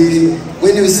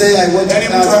 When you say I want us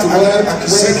to work,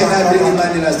 when can I bring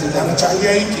money last time?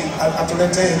 Anachangia hiki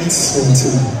atuletee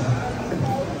hiki.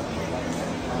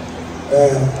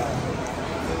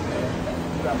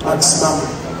 Maximum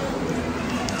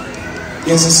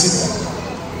miezi 6.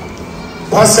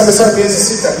 Basi amesema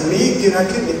miezi 6 ni mingi,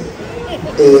 lakini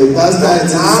pastor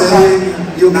is saying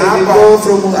you can go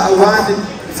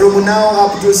from now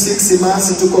up to 6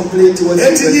 months to complete what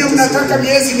eti ndio mnataka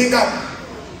miezi mingapi?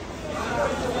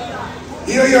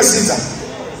 Hiyo 6.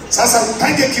 Sasa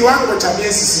utaje kiwango cha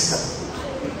miezi 6.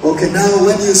 Okay, now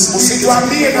when you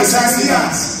usituambie nashangia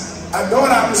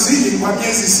 $50 kwa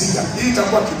miezi 6. Hii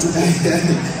itakuwa kitu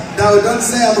gani? Now don't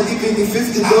say I'm giving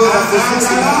 $50 for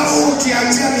 6 months.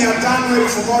 Ukianzia 500,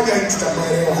 1000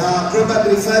 tutakuelewa.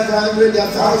 Probably 500,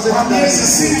 1000. Kwa miezi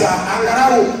 6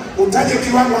 angalau utaje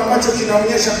kiwango ambacho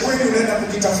kinaonyesha kweli unaenda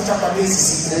kukitafuta kwa miezi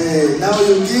 6. Now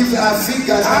you give a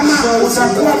figure. Kama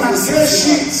utakuwa na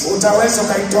keshi utaweza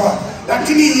kaitoa,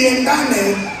 lakini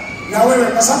iendane na wewe,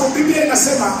 kwa sababu Biblia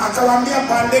inasema akawaambia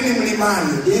pandeni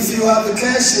mlimani. If you have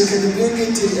cash you can bring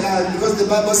it because the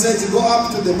Bible says go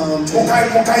up to the mountain.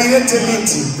 Ukailete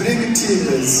miti, bring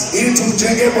timbers ili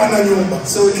tumjengee Bwana nyumba,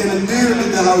 so we can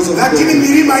build the house of God. Lakini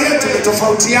milima yetu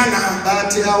tofautiana,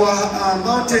 but our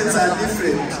mountains are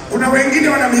different. Kuna wengine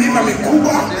wana milima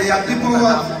mikubwa, there are people who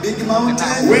have big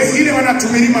mountains, wengine wana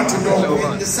tumilima tudogo,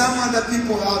 and some other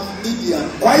people have medium.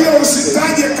 Kwa hiyo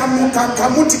usitaje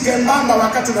kamuti kembamba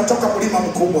wakati unatoka mlima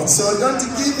mkubwa. So don't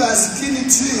give a skinny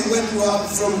tree when you are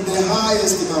from the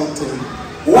highest mountain.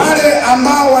 Wale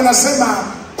ambao wanasema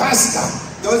pastor,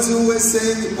 those who were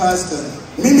saying pastor,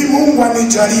 mimi Mungu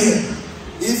anijalie,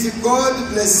 if God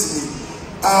bless me,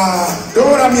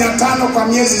 $500 kwa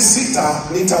miezi 6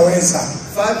 nitaweza.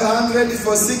 500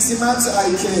 for 6 months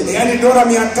I can. Yani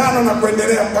 $500 na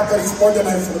kuendelea mpaka 1000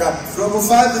 na 1000. From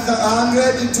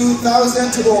 500 to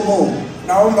 1000 or more.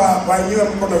 Naomba wainue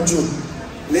mkono juu.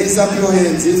 Raise up your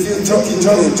hands. If you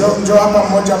njoo hapa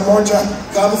moja moja.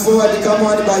 Come forward, come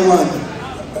one by one.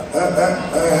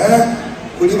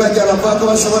 Kuliba jala paka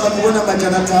washobora kubona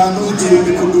majana 5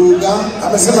 igihumbi kuduga.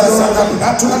 Amesema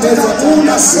sasa tunataka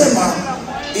unasema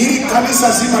ili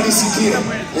kanisa zima lisikie.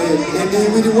 And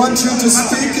we want you to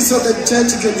speak so the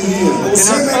church can hear.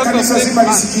 Useme kanisa zima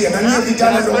lisikie na nyinyi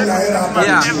vijana ndio mna hela hapa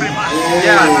nchini.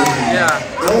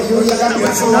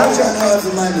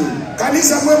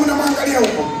 Kanisa mwe mnamwangalia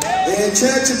huko.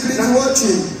 Church please watch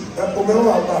him.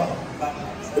 Umeona hapa.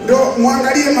 Ndio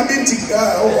muangalie mabinti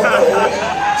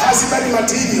hasibani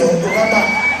matilio kwamba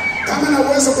kama na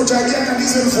uwezo kuchangia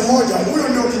kanisa 1000, huyo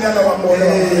ndio kijana wa moyo.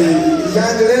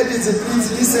 Young ladies, please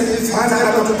listen. If hana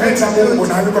anatupenda Mungu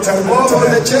na yuko tayari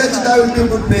for the church that will be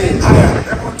good pay. Haya,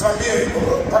 hebu tuambie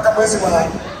mpaka mwezi wa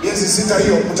miezi 6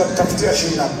 hiyo mtatafutia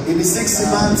shilingi in 6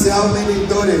 months how many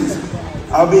dollars?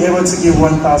 I'll be able to give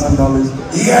 $1,000.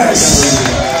 Yes.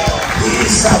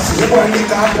 Yes. Hebu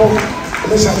andika hapo,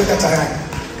 umeshaandika tayari.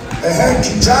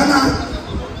 Kijana.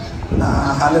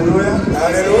 Hallelujah.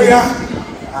 Hallelujah.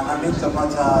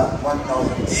 Anapata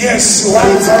 1,000. Yes,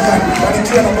 1,000.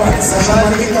 Barikiwa na Bwana.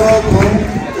 Samahani kidogo.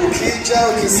 Ukija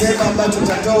ukisema ambacho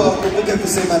utatoa ukumbuke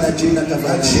kusema na jina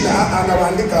tafadhali. Jina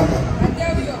anaandika hapa.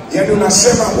 Yaani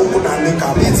unasema huko naandika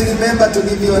hapa. Please remember to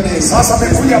give your name. Sasa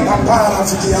amekuja papa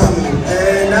rafiki yangu.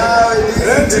 Now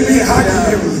let me hug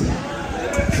him.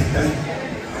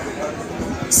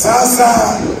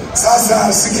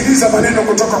 Sasa sikiliza maneno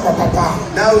kutoka kwa papa.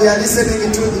 Now we are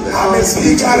listening to the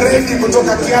amepiga redi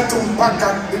kutoka kiatu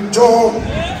mpaka joo.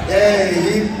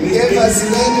 He gave us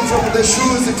ready from the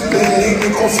shoes to the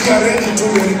kofia redi tu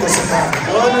ilikosekana.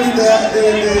 Only the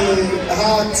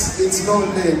heart it's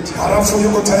not dead. Halafu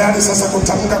yuko tayari sasa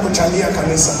kutamka kuchangia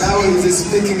kanisa. Now he is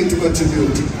speaking to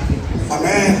contribute.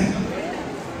 Amen.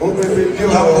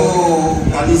 Hapo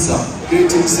kanisa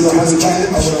greetings to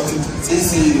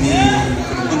sisi ni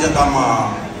tulikuja kama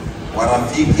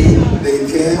warafiki They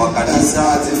came wa kanisa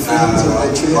as friends of the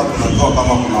church. tunatoa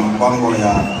kama kuna mpango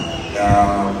ya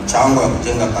mchango ya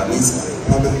kujenga kanisa.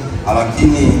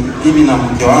 Lakini mimi na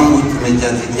mke wangu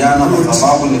tumejadiliana kwa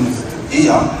sababu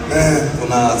nilisikia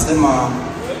tunasema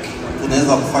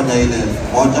tunaweza kufanya ile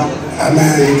moja.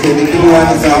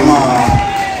 Kama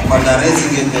madarasa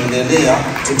ingeendelea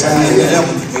tutaendelea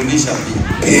kutujulisha pia.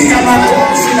 Piga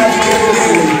makofi na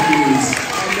vigelegele.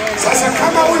 Sasa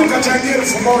kama huyu kachangia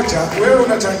 1,000, wewe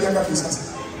unachangia ngapi sasa?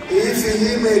 If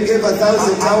he may give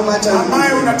 1,000, how much are you?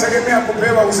 Ambaye unategemea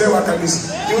kupewa uzee wa kanisa.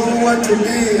 You want to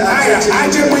be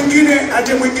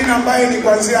aje mwingine ambaye ni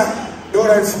kuanzia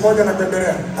dola 1,000 na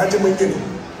kuendelea. Aje mwingine.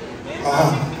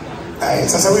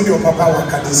 Sasa huyu ndio papa wa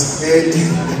kanisa.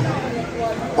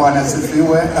 Bwana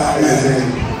asifiwe. Amen.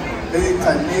 Hii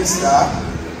kanisa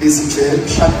is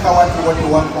church. Hata watu wote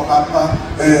wako hapa.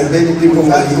 Many people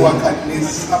wa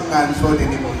kanisa mwanzoni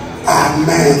ni Amen.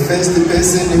 The first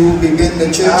person who began the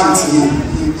church is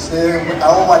here.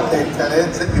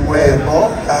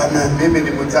 Mimi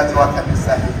ni mzazi wa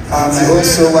kanisa. I'm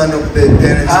also one of the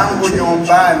parents. Angu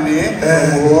nyumbani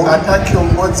hata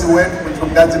kiongozi wetu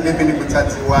mchungaji mimi ni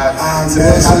mzazi wake.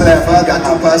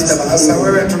 Sasa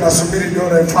wewe tunasubiri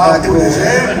dola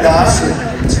 1,000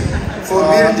 for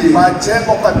building.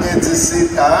 Majengo kwa miezi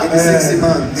 6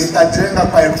 months. Nitajenga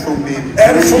kwa 2,000.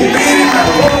 2,000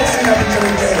 makofi na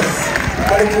vigelegele.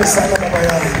 Barikiwe sana baba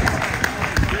yangu.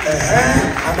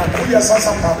 Anakuja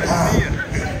sasa papa.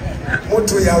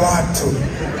 Mtu ya watu.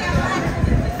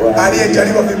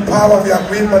 Aliyejaliwa vipawa vya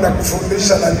kuimba na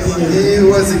kufundisha na nini. He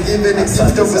was given a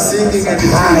gift of singing and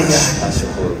preaching.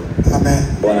 Amen.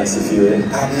 Bwana asifiwe.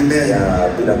 Amen. Ya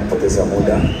bila kupoteza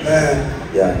muda.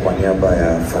 Ya kwa niaba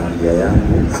ya familia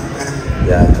yangu.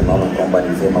 Ya tunaona kwamba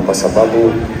ni vyema kwa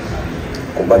sababu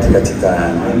kubaki katika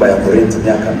nyumba ya kurenti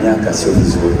miaka sio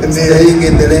vizuri. Staying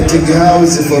in the renting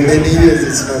house for many years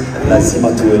is not.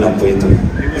 Lazima tuwe na kwetu.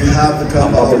 We have to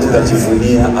have our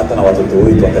tutajivunia hata na watoto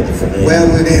wetu watajivunia. Where we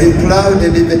will be proud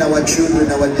and even our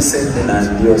children, our descendants. Na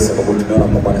ndio sababu tumeona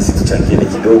kwamba na sisi tuchangie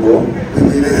kidogo. We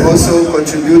will also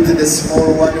contribute to the small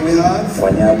one we have.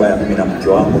 Kwa niaba ya mimi na mke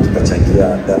wangu tutachangia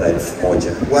dala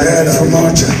 1,000.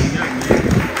 1,000.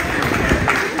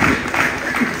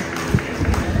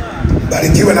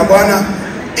 Barikiwe na Bwana.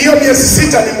 Hiyo miezi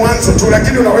 6 ni mwanzo tu,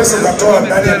 lakini unaweza ukatoa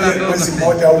ndani ya mwezi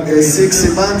mmoja au 6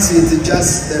 months is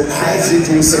just the basic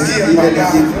to secure even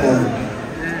a bit more.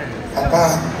 Papa,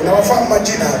 unawafahamu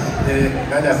majina?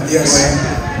 Yes.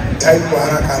 Type kwa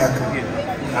haraka.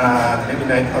 Mimi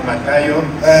naitwa Matayo.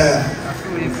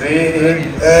 Mzee.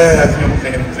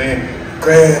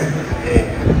 Kweli.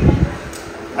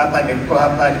 Hapa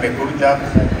nimekuja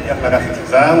ya marafiki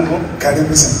zangu.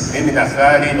 Karibu sana. Mimi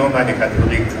nasali Roma ni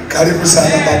Katoliki. Karibu sana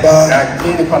baba.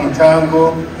 Lakini kwa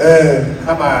mchango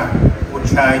kama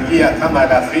uchangia kama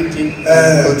rafiki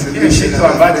kile kitu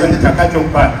ambacho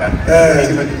nitakachopata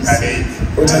hicho nitajitahidi.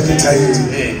 Utajitahidi.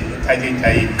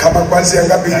 Nitajitahidi. Kama kwanza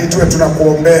ngapi ili tuwe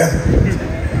tunakuombea?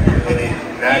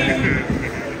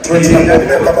 Tuwe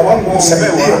tunakuombea kama wangu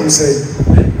usaidie mzee.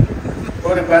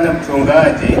 Pole bwana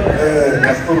mchungaji.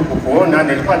 Nashukuru kukuona,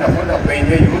 nilikuwa nakuona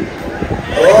kwenye YouTube.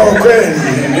 Kweli.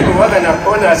 Nilikuwa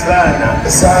nakuona sana.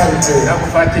 Asante.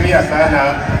 Nakufuatilia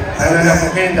sana. Na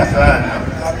nakupenda sana.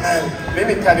 Amen.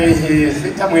 Mimi tarehe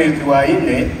 6 mwezi wa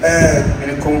 4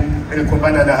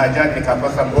 nilikumbana na ajali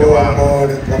nikakosa mke wangu.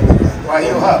 Kwa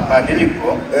hiyo hapa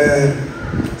nilipo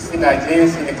sina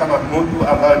jinsi, ni kama mtu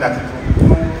ambaye na kitu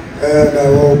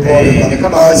ni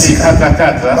kama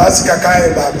kata. Basi kakae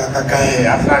baba, kakae.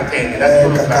 Asante,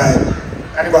 nashukuru sana.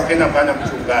 Karibu tena bwana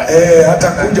mchungaji. Hata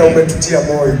kuja umetutia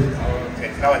moyo.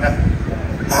 Sawa na.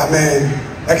 Amen.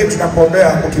 Lakini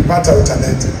tunakuombea ukipata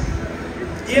utaleta.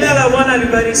 Jina la Bwana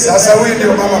libarikiwe. Sasa huyu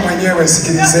ndio mama mwenyewe,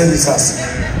 sikilizeni sasa.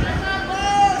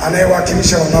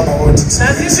 Anayewakilisha wamama wote.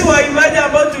 Na sisi waimbaji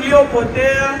ambao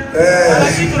tuliopotea,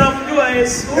 lakini tunamjua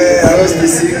Yesu. Hawezi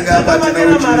singa kama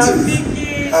tena marafiki.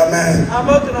 Amen.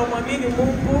 Ambao tunamwamini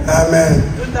Mungu. Amen.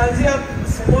 Tutaanzia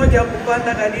 1,000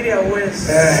 kupanda kadiri ya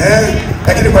uwezo.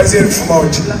 Lakini kwanza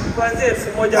 1,000. Kwanza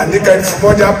 1,000. Andika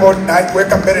 1,000 hapo na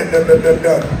weka mbele ndio.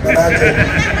 Manake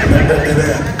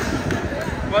endelea.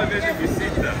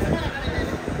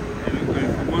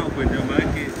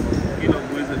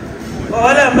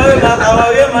 Wale ambao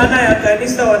hawaelewi maana ya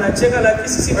kanisa wanacheka, lakini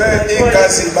sisi tunajua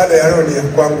kazi ibada ya roho ni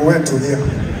kwangu wetu leo.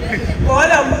 Kwa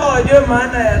wale ambao hawajui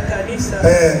maana ya kanisa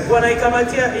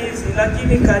wanaikamatia hizi,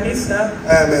 lakini kanisa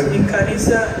ni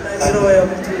kanisa na ni roho ya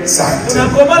mtu.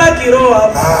 Tunakomana kiroho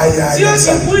hapa. Sio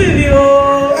kimwili.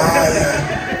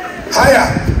 Haya.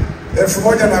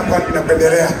 1,000 na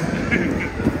kuendelea.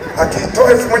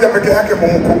 akitoa 1000 peke yake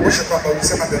mumkumbushe kwamba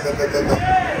ulisema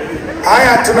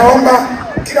haya. Tunaomba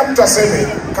kila mtu aseme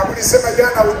kama ulisema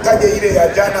jana utaje ile ya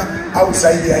jana au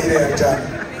zaidi ya ile ya jana.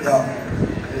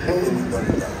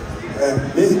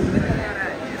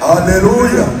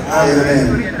 Haleluya.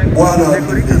 Amen. Bwana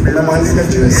asifiwe. Unamwandika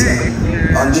Yesu.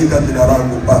 Andika jina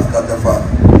langu Pastor Jafari.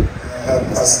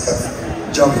 Pastor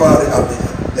Jafari Abi.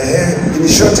 Ni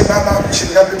shoti baba,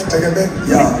 shingapi tutegemee?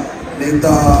 Ya,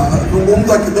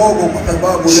 nitazungumza kidogo kwa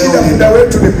sababu leo shida muda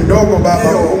wetu ni mdogo baba.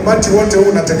 Umati wote huu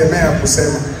unategemea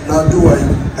kusema. Najua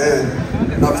hiyo.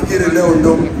 Nafikiri leo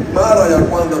ndio mara ya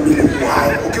kwanza mimi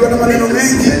ukiwa na maneno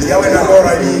mengi yawe na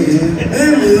bora nyingi.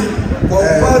 Mimi kwa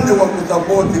upande wa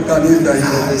kusapoti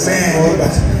kanisa hili,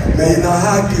 nina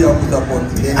haki ya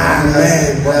kusapoti.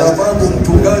 Amen. Kwa sababu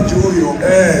mchungaji huyo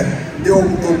ndio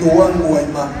mtoto wangu wa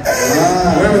imani.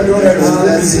 Wewe ndio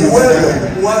wewe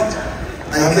kumwacha.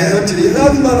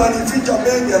 Lazima ananificha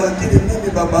mengi, lakini mimi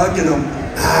baba yake na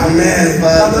Amen.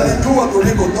 Ananijua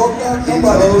tulikotoka,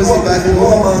 kama alijua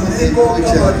maandiko,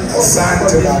 kama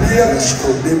asante baba.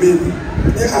 Mimi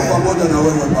niko pamoja na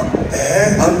wewe baba.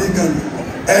 Andika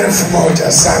 1000.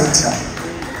 Asante.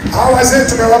 Hawa wazee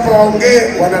tumewapa waongee,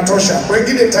 wanatosha.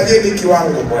 Wengine tajeni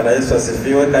kiwango. Bwana Yesu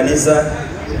asifiwe kanisa.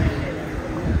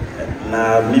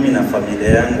 Na mimi na familia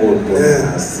yangu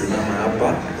tunasimama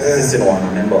hapa. Sisi ni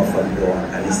wanamemba wa familia wa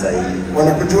kanisa hili.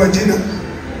 Wanakujua jina?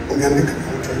 Umeandika?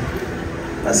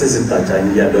 Na sisi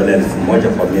tutachangia dola 1000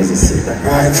 kwa miezi 6.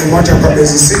 1000 kwa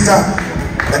miezi 6.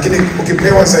 Lakini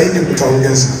ukipewa zaidi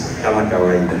utaongeza kama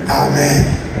kawaida. Amen.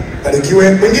 Barikiwe.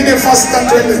 Wengine faster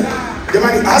twende.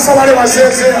 Jamani, hasa wale wazee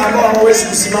ambao hawawezi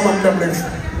kusimama muda mrefu,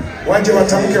 waje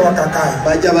watamke wakakae.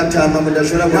 Baja batama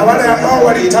mudashora. Na wale ambao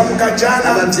walitamka jana,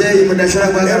 abatei mudashora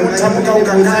kwanza utamka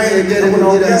ukakae,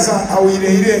 unaongeza au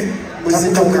ile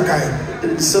utamka ukakae.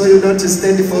 So you don't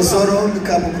stand for so long,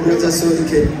 come kuruta so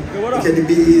it can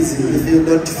be easy if you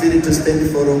don't feel to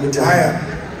stand for long time. Haya,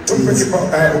 tumpe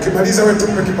ukimaliza wewe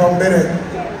tumpe kipaumbele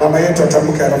mama yetu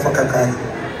atamke alafu akakae.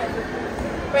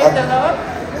 Praise the Lord.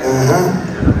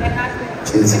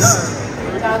 Jesus.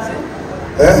 3,000.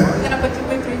 We're gonna put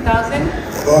 3,000.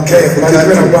 Okay,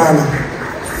 barikiwe na Bwana.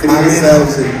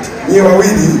 3,000. Nyie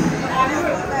wawili.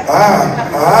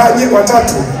 Nyie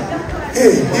watatu.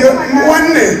 Hiyo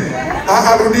wanne.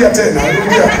 Rudia tena,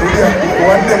 rudia.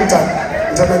 Wanne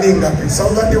mtanani ngapi?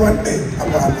 Saudani wanne.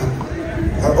 Hapana.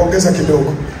 Ongeza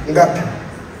kidogo. Ngapi?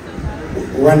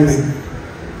 Wanne.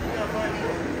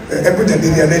 Hebu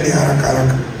jadilianeni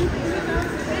haraka.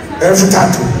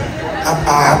 3,000.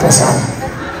 Hapo sawa.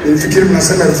 Nifikiri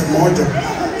mnasema 1,000.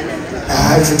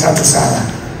 3,000 sawa.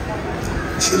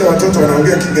 Shida watoto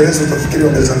wanaongea Kiingereza utafikiri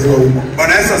wamezaliwa huko.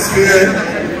 Bwana Yesu asifiwe.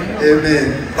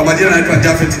 Amen. Kwa majina naitwa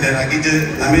Jafet Deragije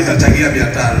na mimi nitachangia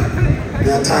 500.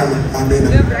 500.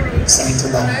 Amen. Asante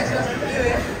baba.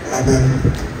 Amen.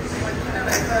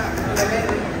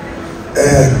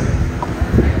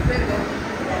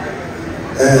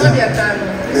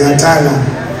 Mia tano.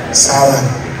 Sawa.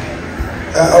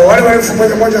 Wale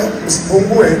 1,000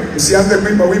 msipungue, msianze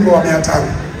kuimba wimbo wa 500.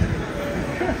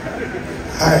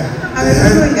 Haya.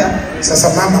 Sasa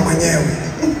mama mwenyewe.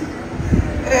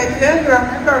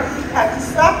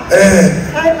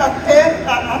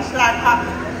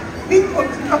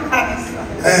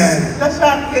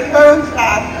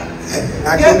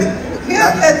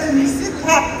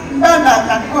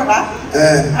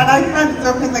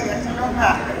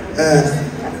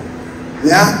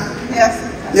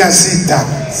 Mia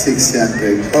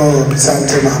 600. Oh,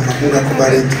 asante mama. Mungu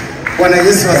akubariki. Bwana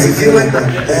Yesu asifiwe.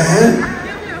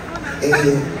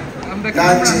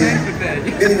 Nati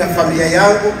mimi na familia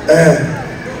yangu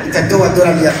nitatoa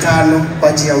dola 500 kwa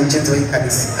ajili ya ujenzi wa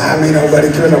kanisa. Amina,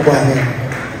 ubarikiwe na Bwana.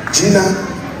 Jina.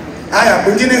 Haya,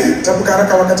 mwingine tamka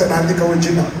haraka wakati anaandika huo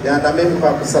jina. Na mimi kwa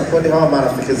kusupport hawa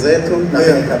marafiki zetu na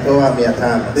mimi nitatoa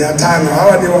 500. 500.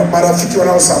 Hawa ni marafiki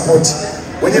wanao support.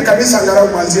 Wenye kanisa angalau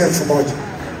kuanzia 1,000.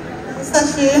 Sasa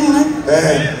shemu.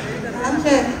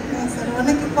 Anje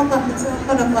Sarone kikopa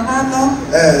kutoka kwa hano.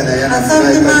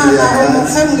 Asante mama,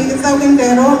 umufemgiriza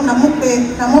w'indero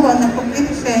namubona kubwira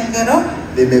ishengero.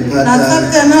 Nimepata.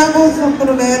 Nasabye nabo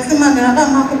ufukuru beza Imana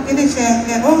irabampa kubwira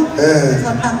ishengero.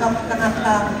 Zatanga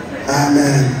 500.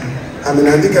 Amen.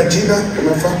 Amenandika jina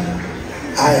umefaa.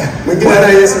 Haya, mwingine. Bwana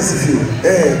Yesu asifiwe.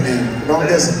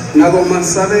 Naongeza. Nagomba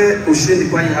nsabe ushindi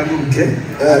kwa ihaguruke.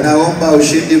 Naomba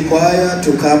ushindi kwaya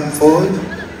to come forward.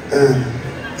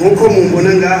 Nkuko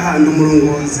mumbona ngaha ndo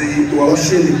murongozi wa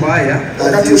ushindi kwaya.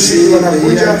 Wakati ushindi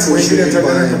wanakuja, wengine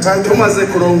tunakutangaza. Tumaze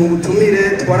kuronka ubutumire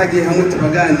twaragiye hamwe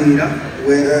turaganira.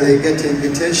 When they get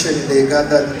invitation, they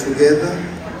gather together.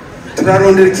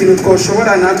 turarondera ikintu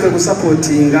twoshobora natwe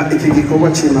gusapotinga iki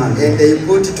gikorwa cy'Imana. And they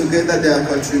put together their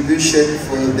contribution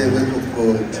for the work of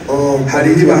God.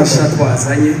 Hari ibahasha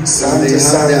twazanye. So they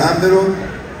have the envelope.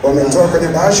 Wametoa kwenye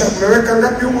bahasha. Umeweka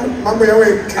ngapi huko? Mambo yawe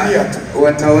clear tu.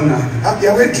 Wataona.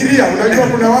 Yawe clear. Unajua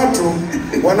kuna watu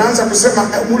wanaanza kusema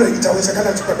mura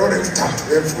itawezekana tukadole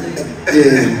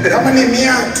 3,000. Kama ni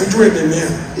 100 tujue ni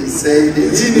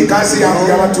 100. Hii ni kazi ya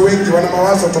watu wengi, wana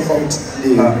mawazo tofauti.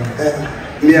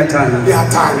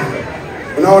 500.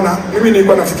 Unaona, mimi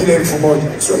nilikuwa nafikiria 1,000.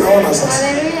 Sio naona sasa.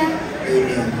 Haleluya.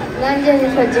 Nanje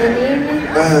niko Jenini.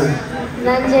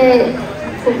 Nanje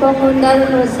kuko mundaro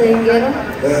no sengero.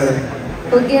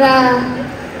 Kugira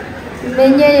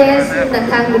menye Yesu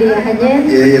ndatangulia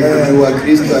hanye. Yeye kujua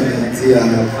Kristo ameanzia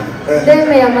hapa.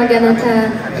 Deme ya 500.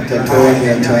 Atatoa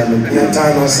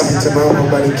 500. Asante mama,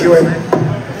 ubarikiwe.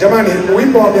 Jamani,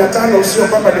 wimbo wa 500 usio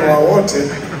kwamba ni wa wote.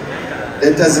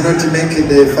 Let us not make it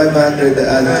the 500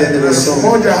 as general song.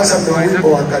 Moja hasa ndio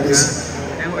wimbo wa kanisa.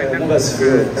 Mungu asifiwe.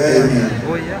 Mimi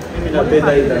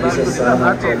napenda hii kanisa sana.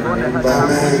 Amen.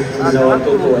 Na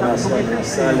watoto wanasali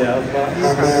hapa.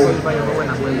 Amen.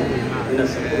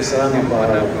 Ninashukuru sana kwa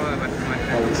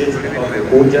ujezi kwa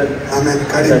kuja. Amen.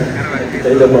 Karibu.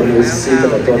 Itaenda kwa miezi 6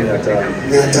 watoto 500.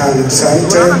 500.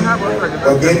 Asante.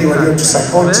 Wageni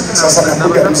waliotusupport. Sasa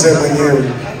nakuja mzee mwenyewe.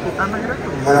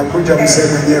 Anakuja mzee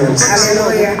mwenyewe.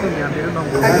 Haleluya.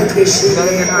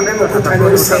 Akitwishimiye mkutano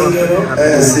w'urusengero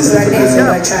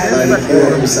turanezerwa cyane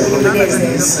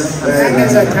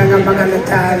tanga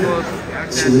 500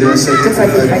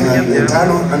 tufanyikanye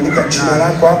 500. Andika jina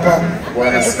lako hapa.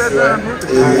 Bwana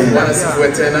sifiwe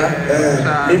tena.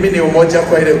 Mimi ni umoja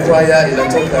kwa ile kwaya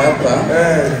inatoka hapa,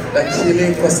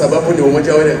 lakini kwa sababu ni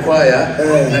umoja wa ile kwaya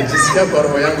najisikia kwa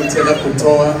roho yangu tena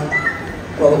kutoa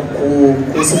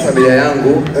kuhusu familia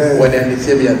yangu.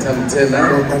 Waniandikie 500 tena.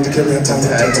 Waandikie 500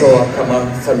 nitatoa kama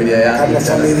familia yangu. Kama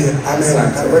familia.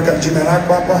 Amen. Weka jina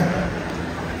lako hapa.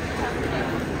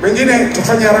 Wengine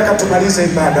tufanye haraka tumalize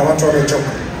ibada, watu wamechoka.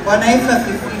 Bwana Yesu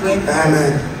asifiwe.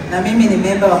 Amen. Na mimi ni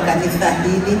memba wa kanisa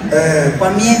hili. Kwa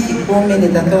miezi 10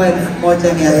 nitatoa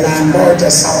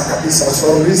 1,500. Sawa kabisa.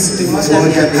 So listi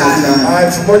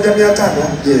 1,500. 1,500.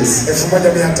 Yes.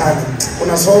 1,500.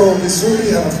 Una soro vizuri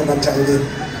alafu unachangia.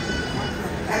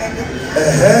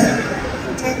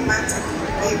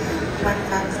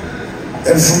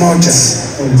 1,000.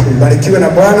 Barikiwe na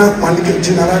Bwana, mwandike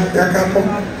jina lako hapo.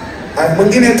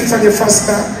 Mwingine tufanye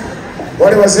faster.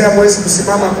 Wale wazee hamwezi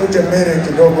kusimama, kuje mbele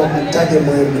kidogo mtaje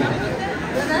mwendo.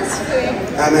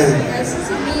 Amen.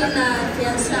 Sisi mimi na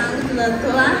fiansa yangu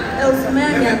tunatoa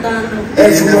 1,500.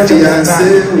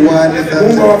 1,500.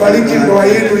 Mungu awabariki ndoa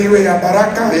yenu iwe ya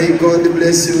baraka. May God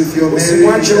bless you with your marriage.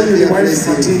 Usimwache huyu ni wife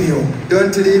material.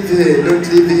 Don't leave here.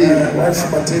 Don't leave here. Wife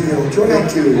material.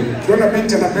 Thank you. Ukiona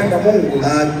binti anapenda Mungu,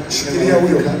 shikilia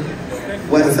huyo.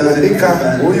 Watandika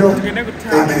huyo.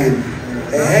 Amen.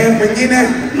 Mwingine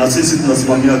na sisi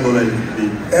tunasimamia dola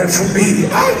 2,000.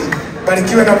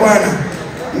 Barikiwe na Bwana.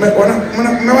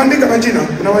 Mmewaandika majina,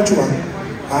 mnawajua?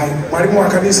 Mwalimu wa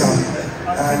kanisa.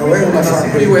 Wewe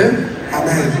unafahamliwe.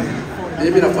 Amen.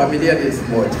 Mimi na familia ni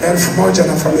 1,000. 1,000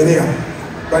 na familia.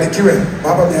 Barikiwe.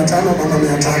 Baba 500, mama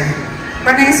 500.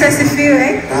 Bwana Yesu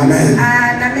asifiwe. Amen.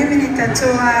 Na mimi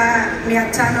nitatoa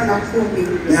 510.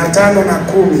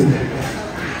 510.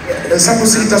 Hesabu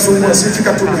sitasumbua,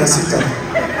 sifika tu 600.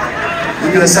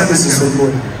 Hiyo hesabu sisumbue.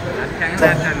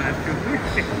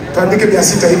 Tuandike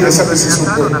 600 hivi hesabu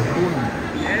sisumbue.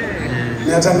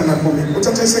 510.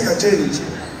 Utateseka change.